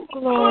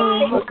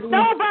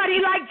 Nobody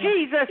like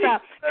Jesus.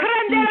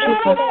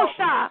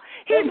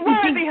 He's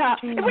worthy.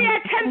 If we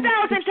had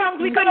 10,000 tongues,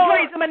 we couldn't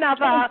praise him enough.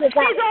 He's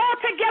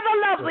altogether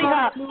lovely.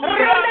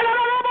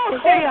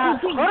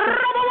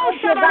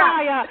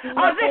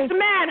 This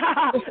man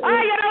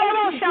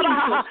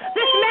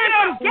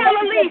from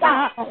Galilee,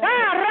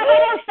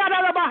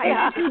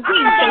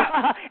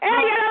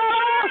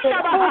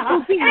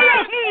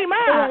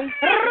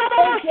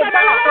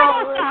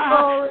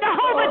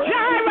 Jehovah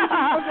Jireh,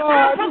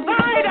 our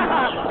provider,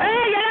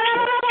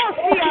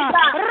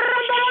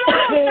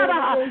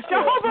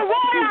 Jehovah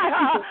Roy,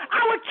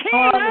 our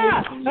King,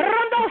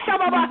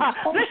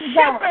 the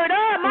shepherd,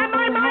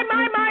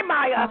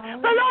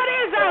 the Lord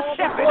is our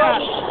shepherd.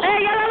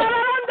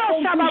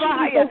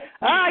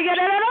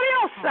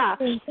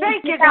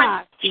 Thank you,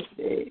 God.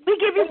 We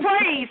give you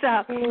praise.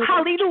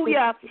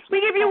 Hallelujah. We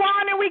give you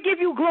honor. We give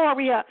you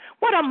glory.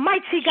 What a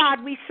mighty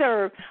God we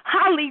serve.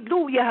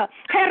 Hallelujah.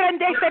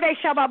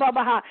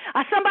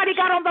 Somebody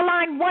got on the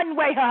line one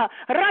way,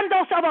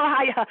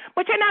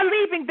 but you're not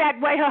leaving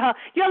that way.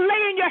 You're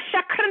laying your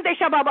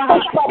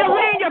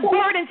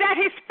burdens at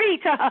his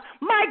feet.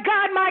 My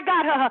God,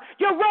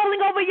 you're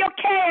rolling over your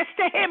cares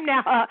to him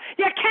now.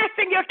 You're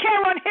casting your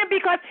care on him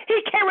because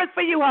he careth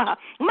for you.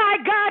 My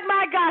God,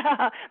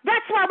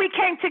 that's why we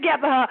came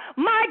together.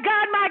 My God,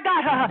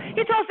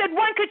 he told us that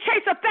one could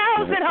chase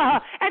 1,000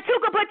 and two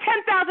could put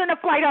 10,000 to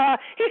flight.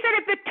 He said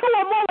if the two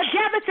or more were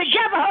gathered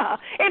together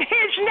in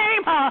his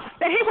name,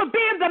 that he would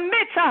be in the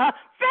midst.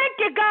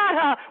 Thank you,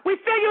 God. We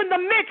feel you in the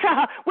midst.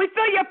 We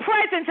feel your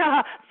presence.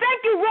 Thank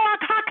you,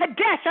 Ruach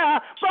HaKodesh,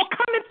 for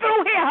coming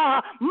through here.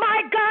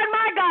 My God,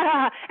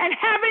 and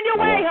having your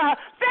way.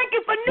 Thank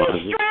you for new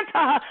strength.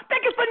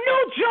 Thank you for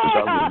new joy.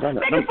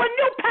 Thank you for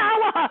new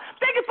power.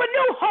 Thank you for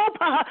new hope.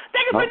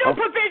 Thank you for new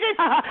provision.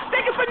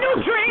 Thank you for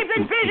new dreams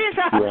and visions.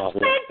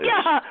 Thank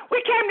you. We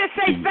came to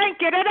say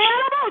thank you.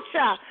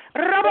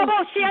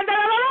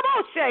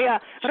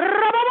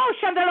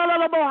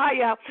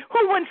 Who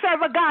wouldn't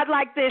serve a God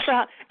like this?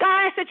 God,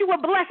 I ask that you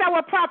would bless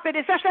our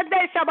prophetess as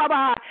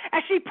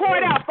she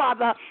poured out,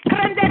 Father.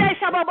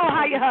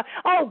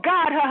 Oh,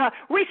 God,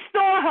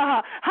 restore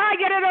her.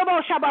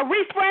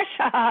 Refresh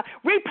her.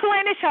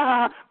 Replenish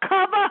her.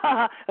 Cover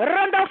her.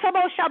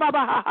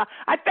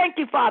 I thank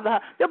you, Father.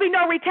 There'll be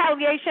no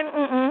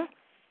retaliation.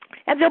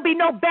 And there'll be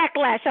no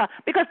backlash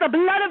because the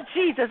blood of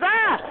Jesus,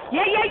 that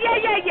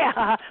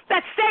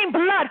same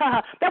blood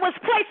that was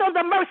placed on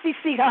the mercy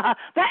seat,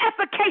 the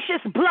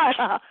efficacious blood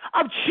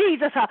of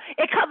Jesus,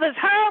 it covers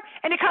her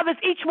and it covers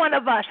each one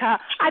of us.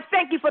 I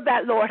thank you for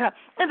that, Lord,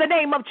 in the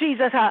name of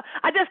Jesus.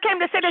 I just came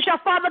to say that your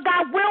Father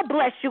God will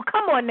bless you.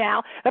 Come on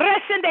now.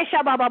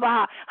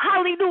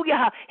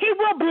 Hallelujah. He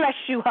will bless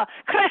you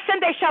because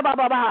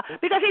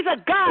he's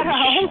a God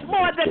who's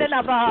more than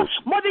enough,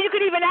 more than you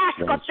could even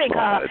ask or think.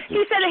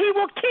 He said that he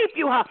will keep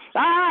you.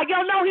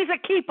 You'll know he's a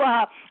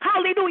keeper.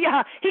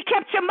 Hallelujah. He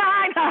kept your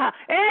mind.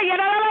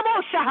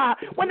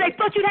 When they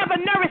thought you'd have a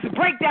nervous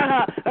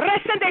breakdown.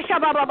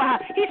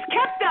 He's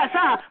kept us.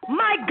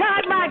 My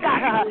God.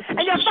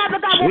 And your Father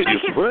God will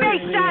make his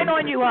face shine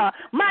on you.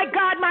 My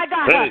God.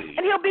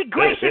 And he'll be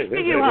gracious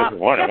to you.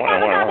 Your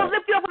Father God will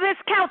lift you up with his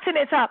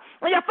countenance.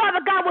 And your Father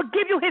God will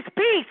give you his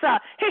peace,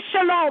 his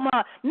shalom.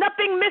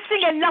 Nothing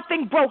missing and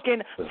nothing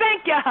broken.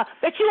 Thank you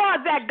that you are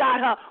that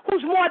God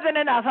who's more than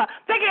enough.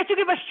 Thank you that you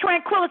give us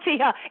tranquility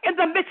in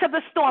the midst of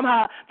the storm.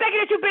 Thank you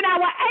that you've been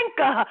our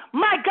anchor.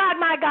 My God.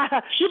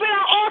 You've been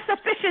our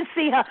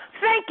all-sufficiency.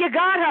 Thank you,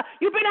 God.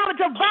 You've been our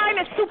divine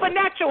and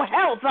supernatural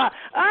health.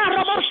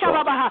 Some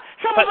of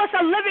us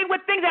are living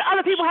with things that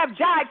other people have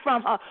died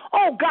from.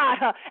 Oh,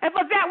 God. And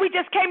for that, we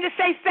just came to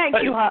say thank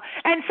you.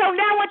 And so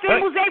now unto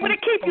him who's able to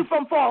keep you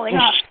from falling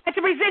and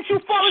to present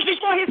you faultless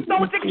before his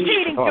throne with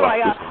exceeding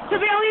joy. To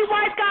the only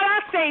wise God,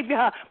 our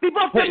Savior, be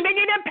both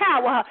dominion and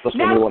power,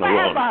 now and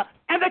forever.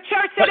 And the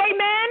church said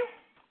amen.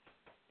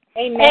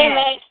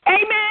 Amen.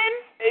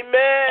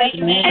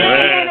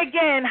 Amen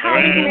again.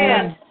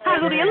 Hallelujah.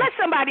 Hallelujah. Let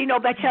somebody know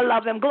that you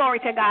love them. Glory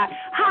to God.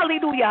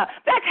 Hallelujah.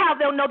 That's how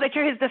they'll know that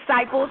you're his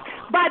disciples,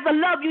 by the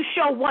love you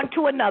show one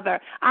to another.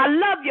 I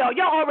love y'all.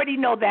 Y'all already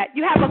know that.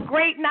 You have a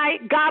great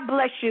night. God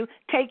bless you.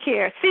 Take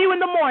care. See you in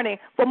the morning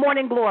for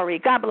Morning Glory.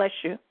 God bless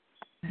you.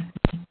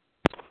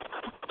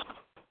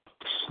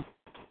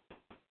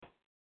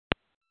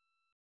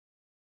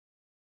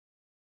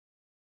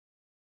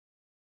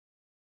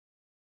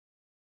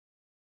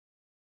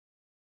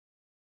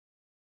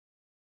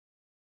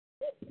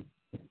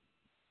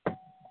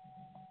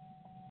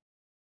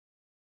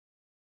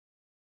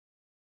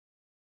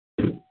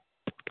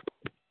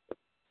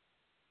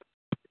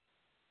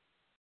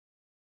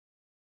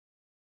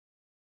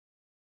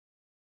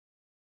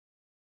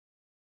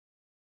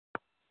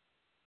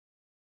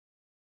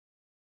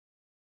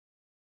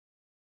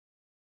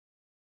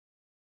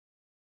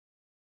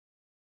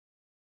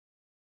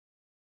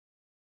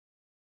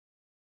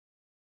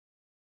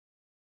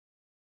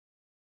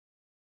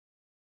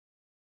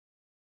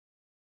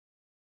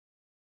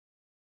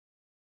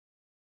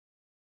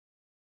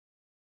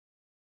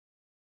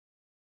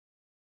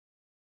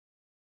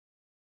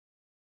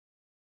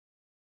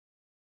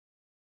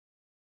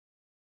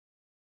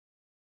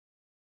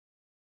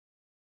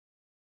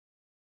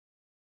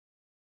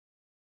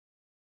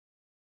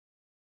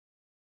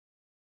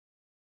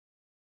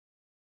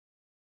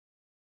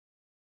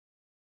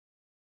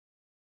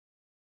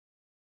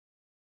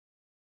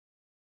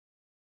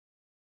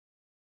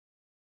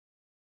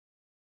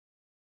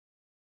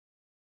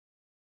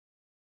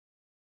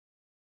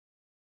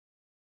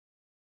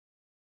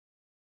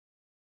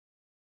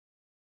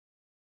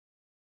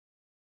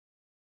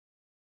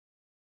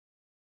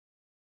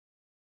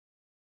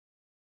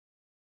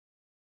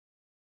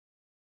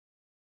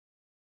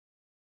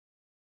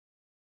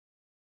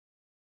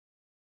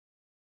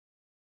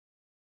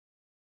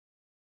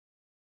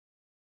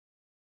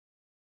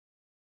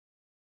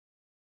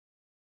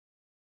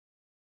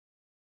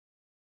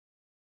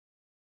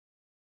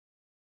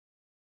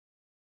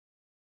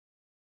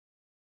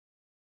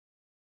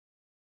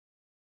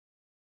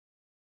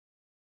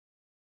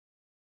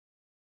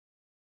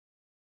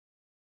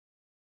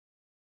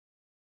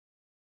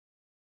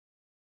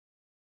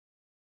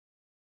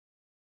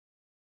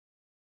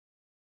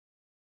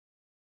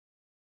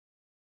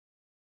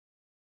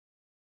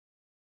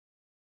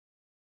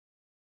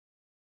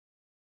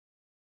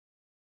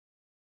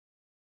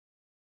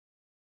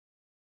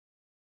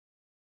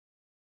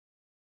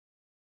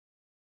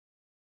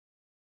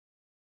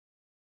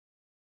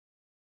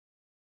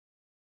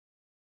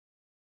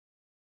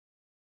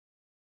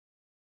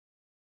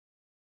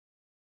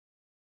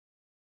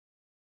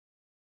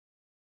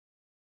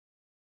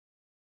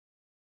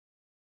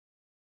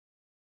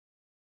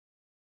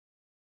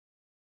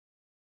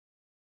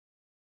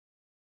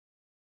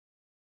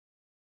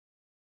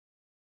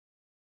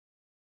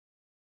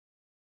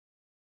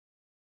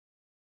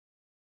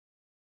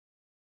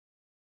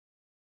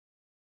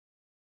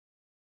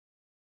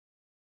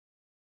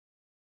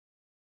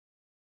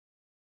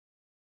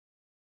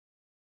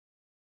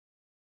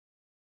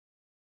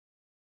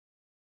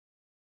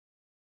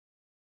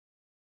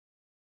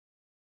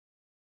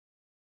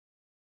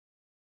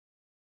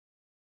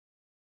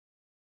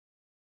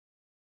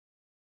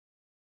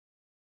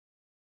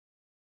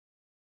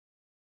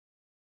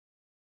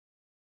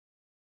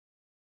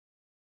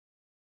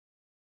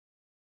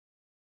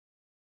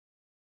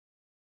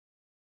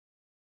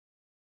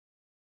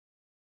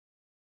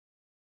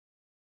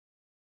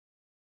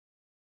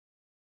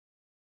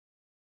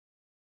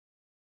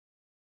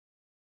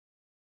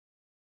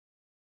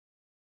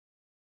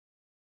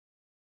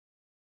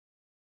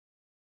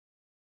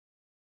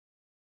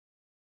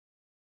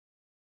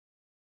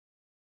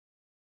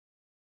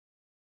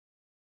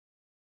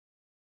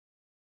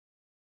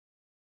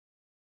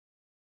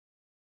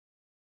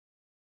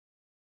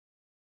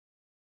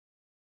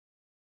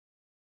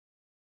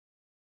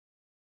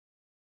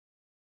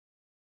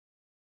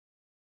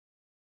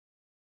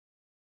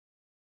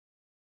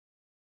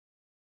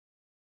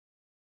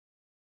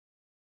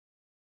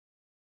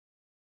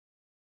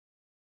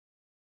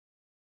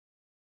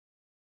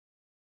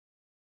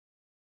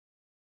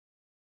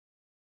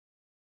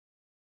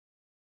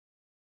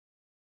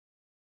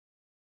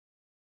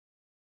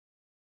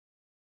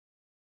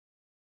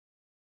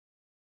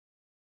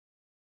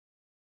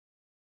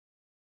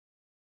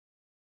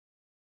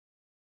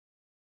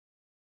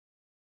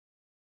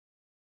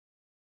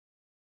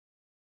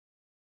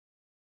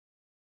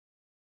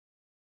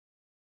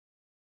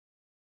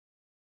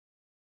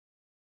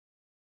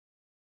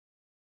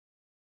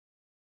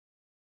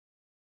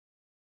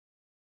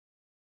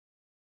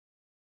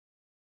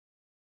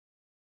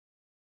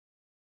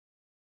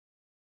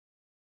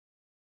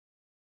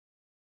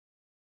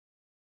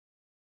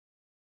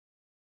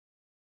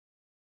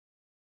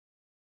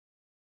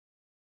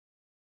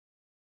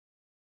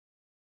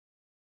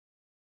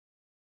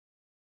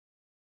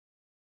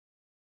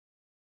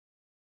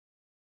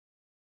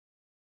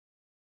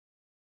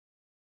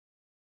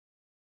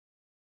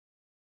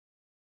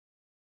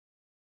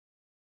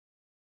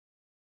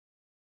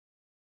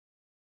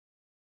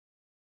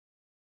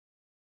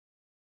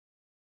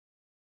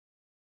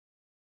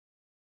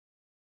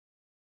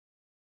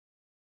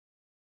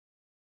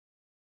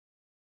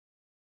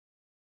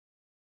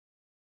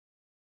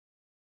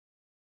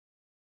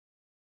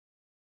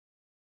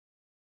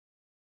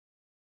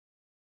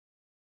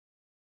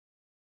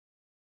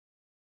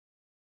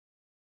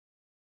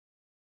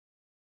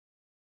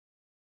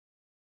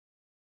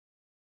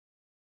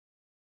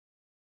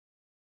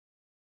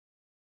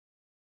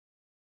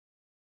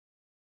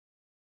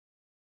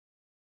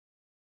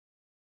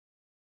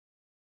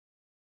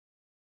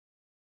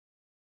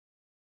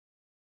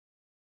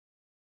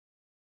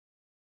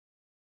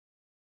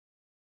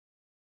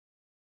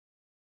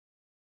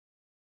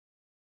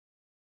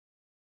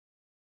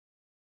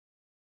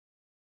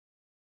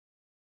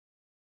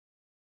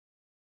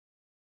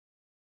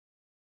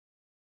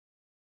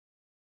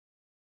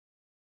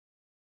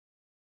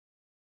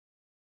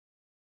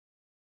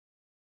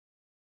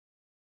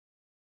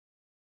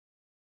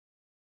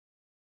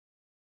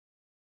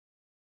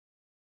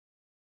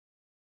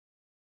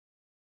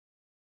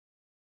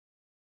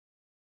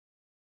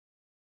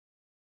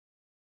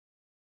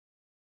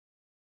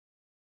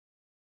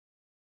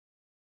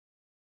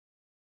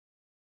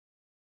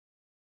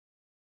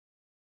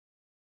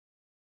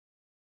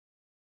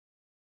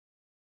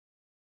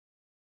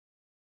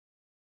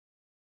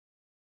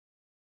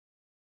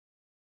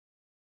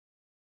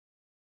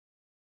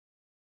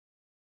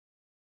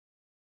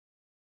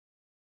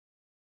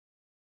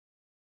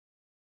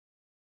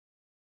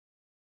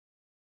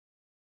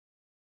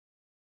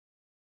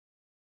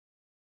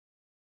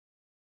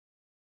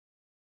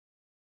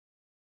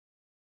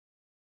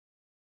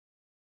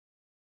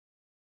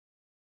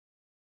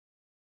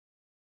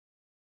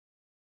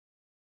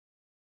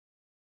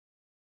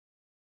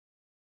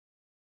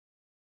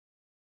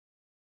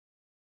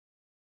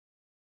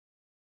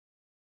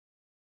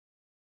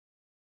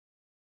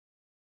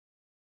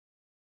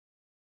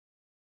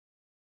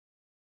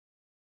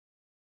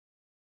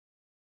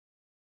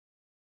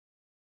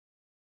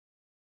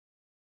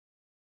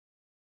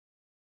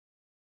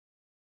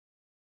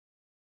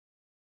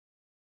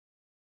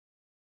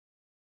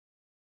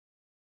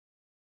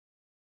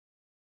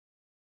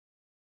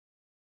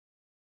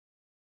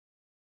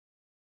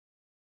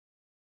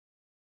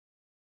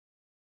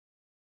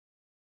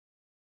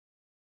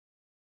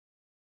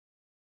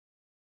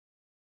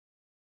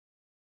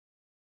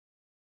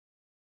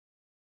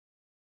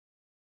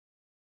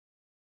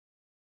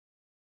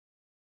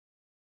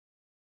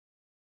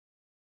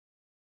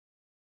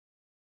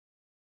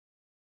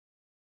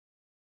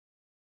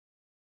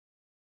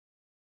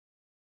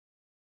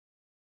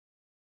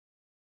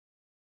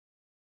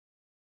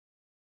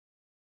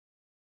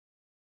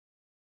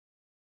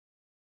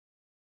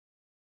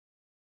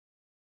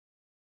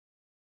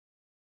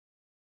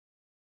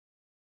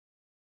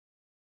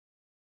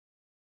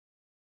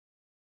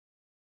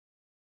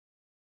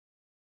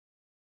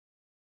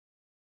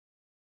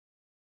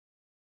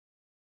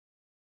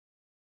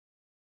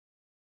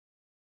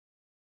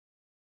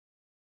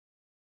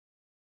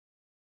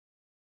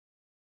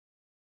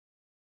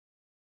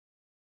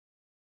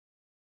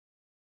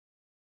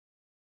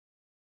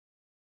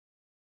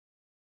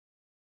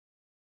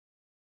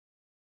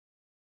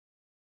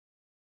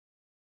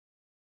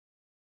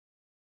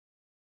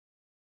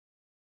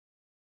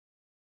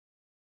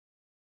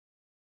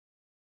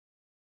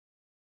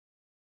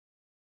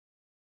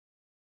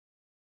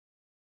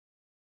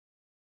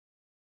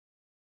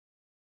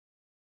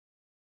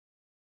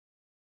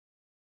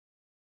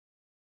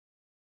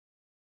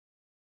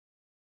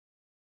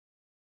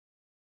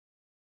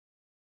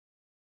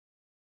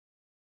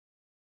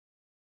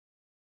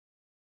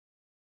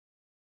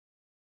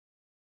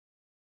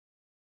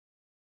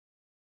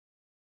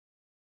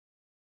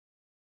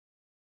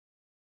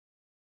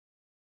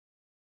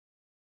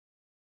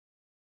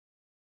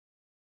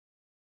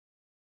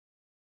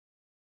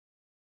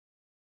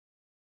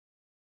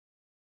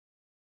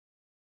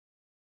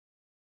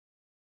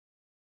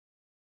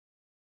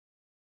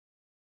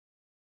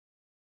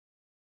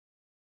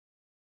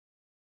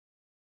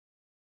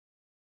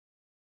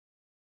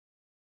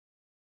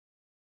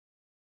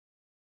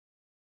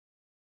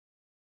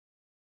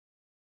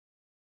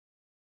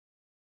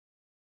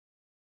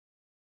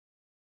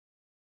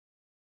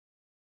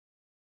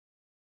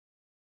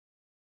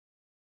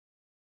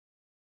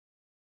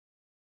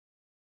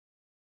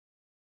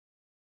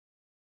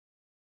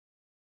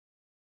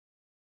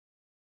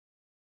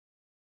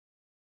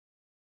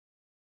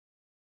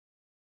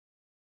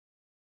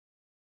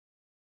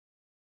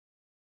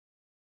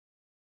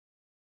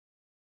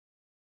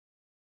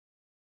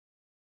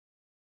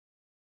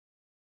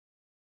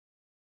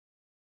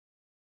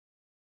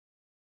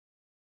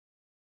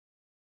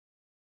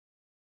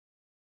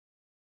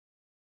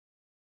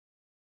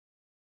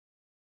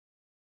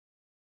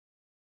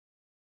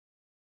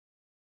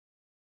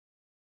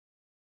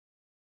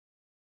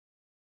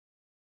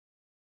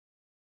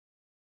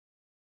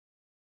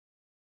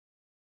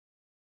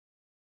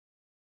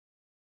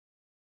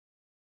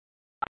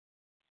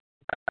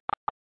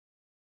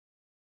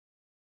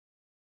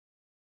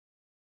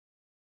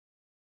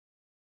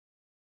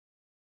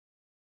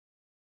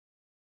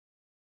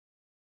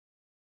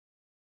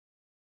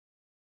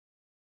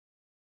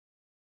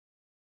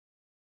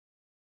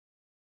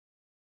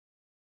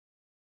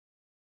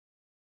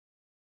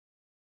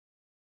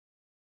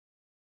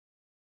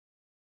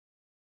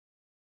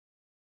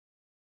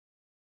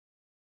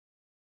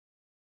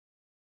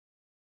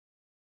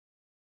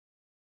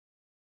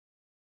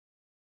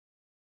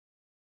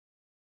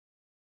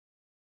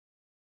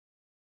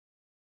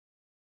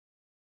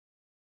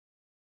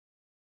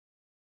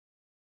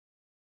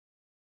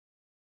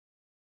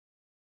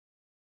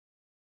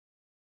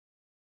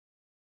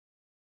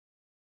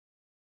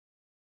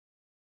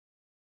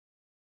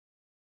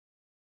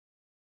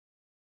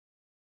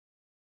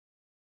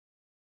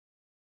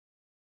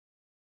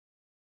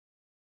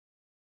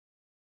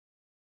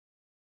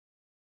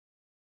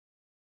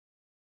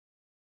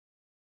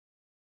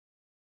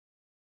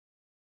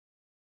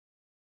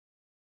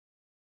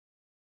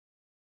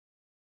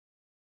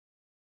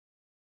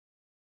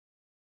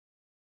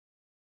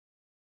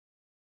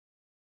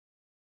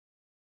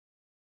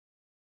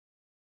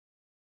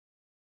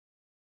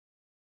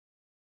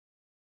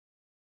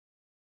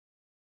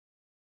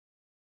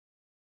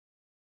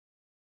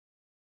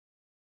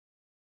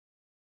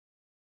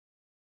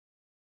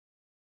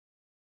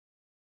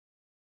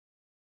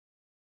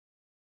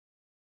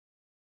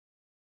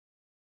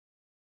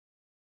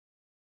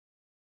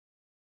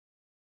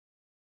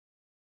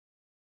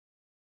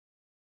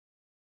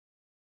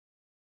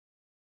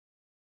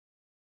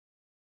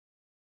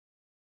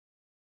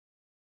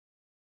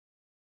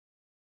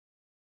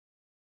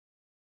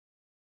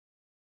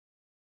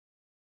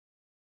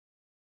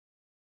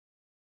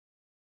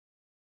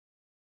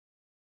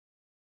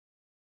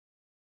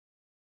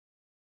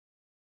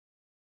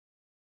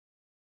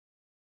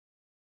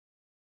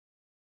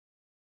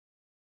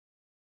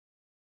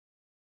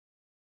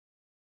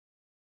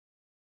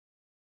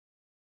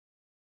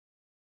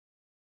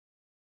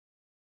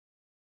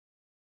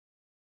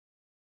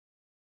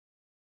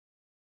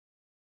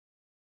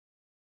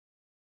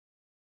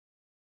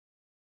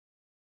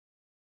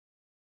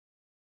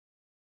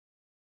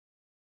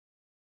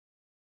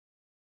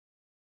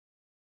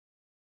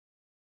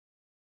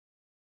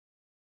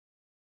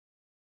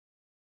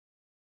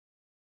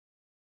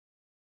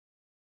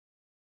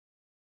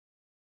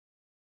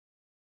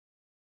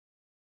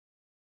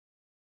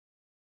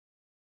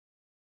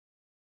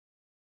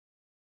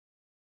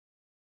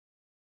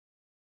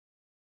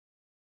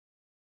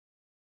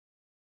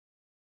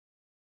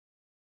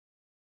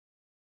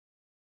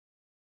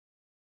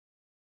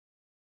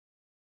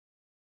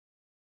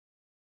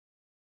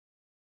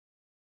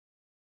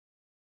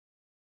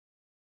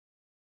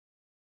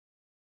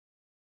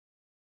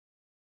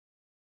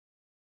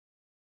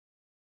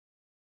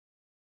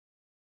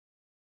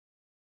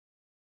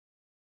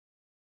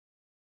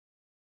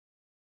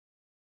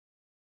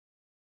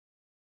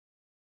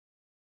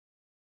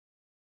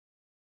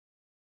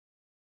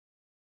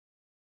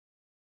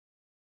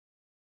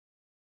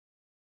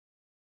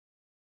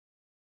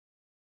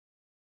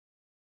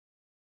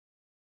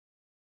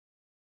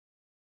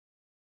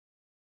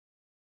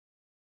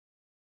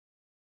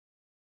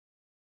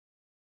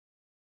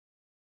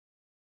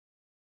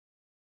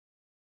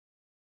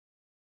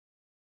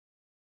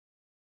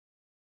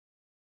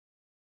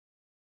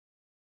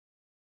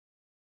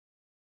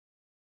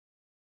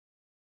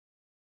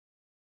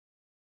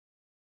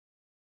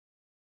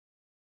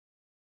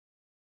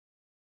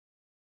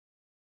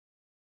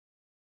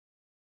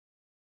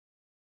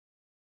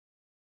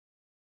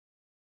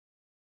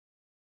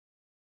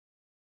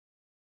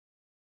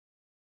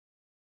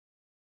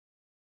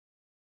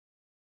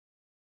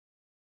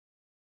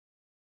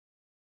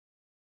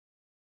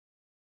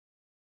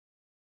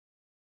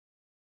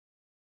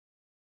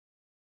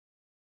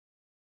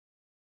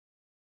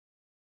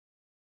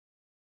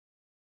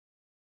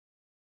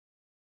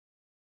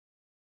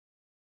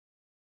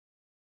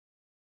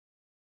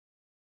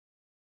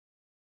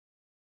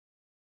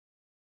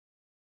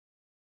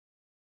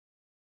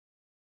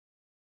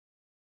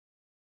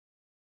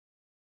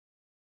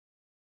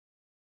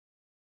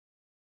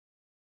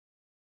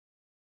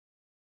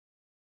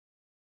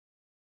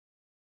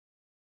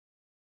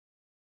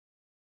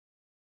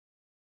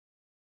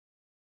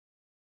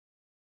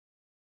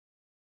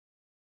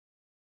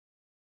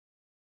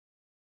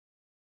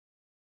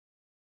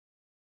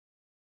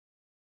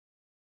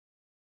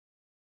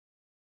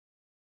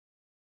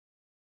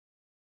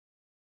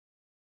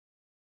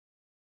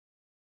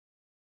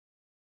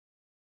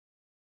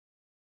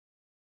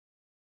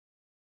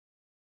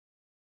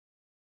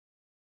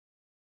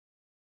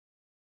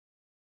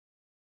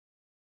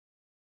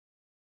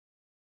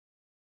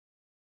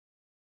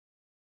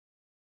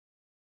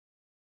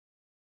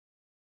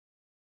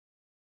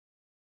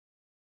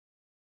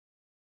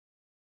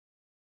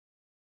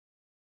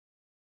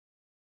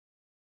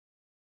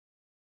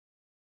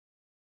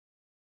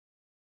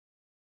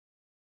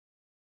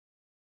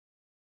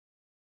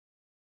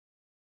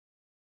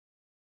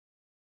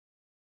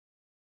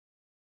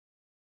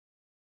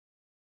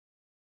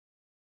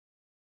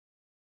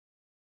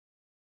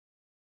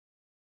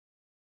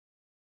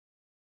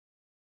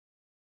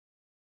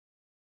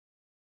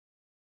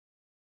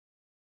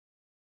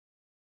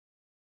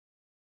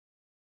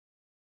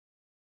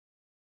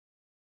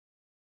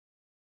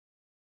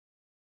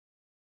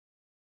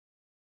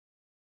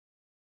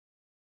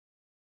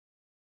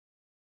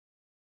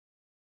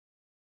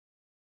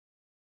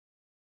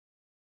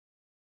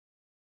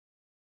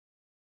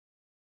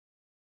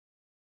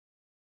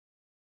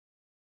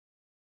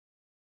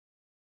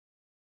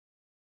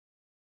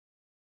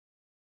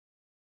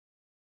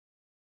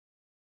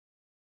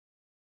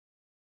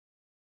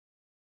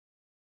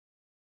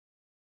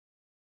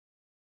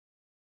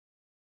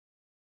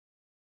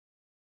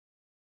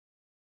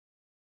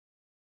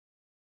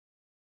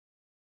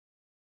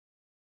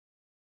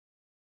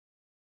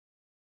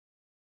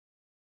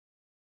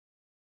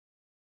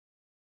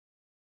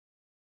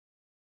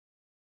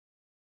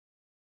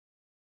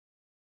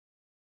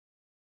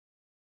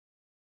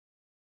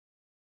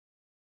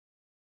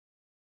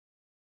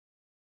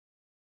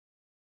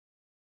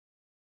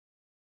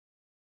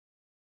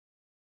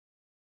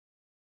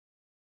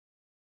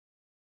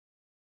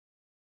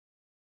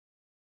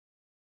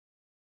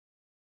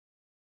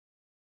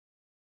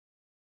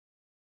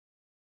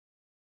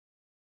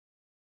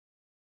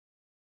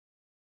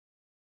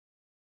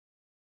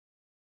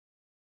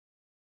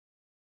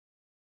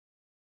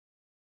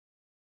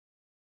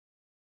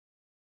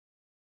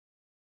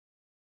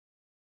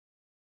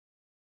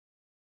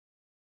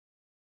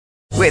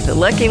 With the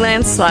Lucky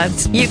Land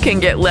Slots, you can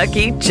get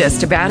lucky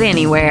just about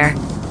anywhere.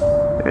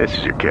 This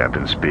is your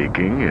captain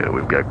speaking.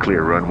 We've got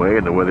clear runway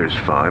and the weather's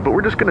fine, but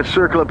we're just going to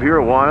circle up here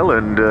a while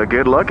and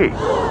get lucky.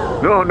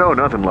 No,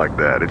 nothing like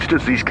that. It's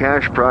just these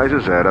cash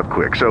prizes add up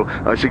quick. So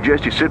I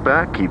suggest you sit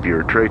back, keep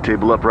your tray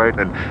table upright,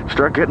 and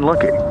start getting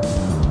lucky.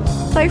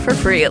 Play for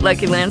free at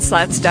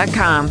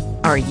LuckyLandSlots.com.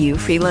 Are you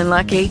feeling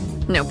lucky?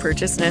 No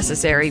purchase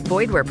necessary.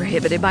 Void where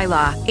prohibited by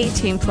law.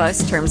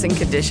 18+ terms and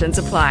conditions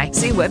apply.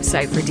 See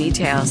website for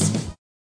details.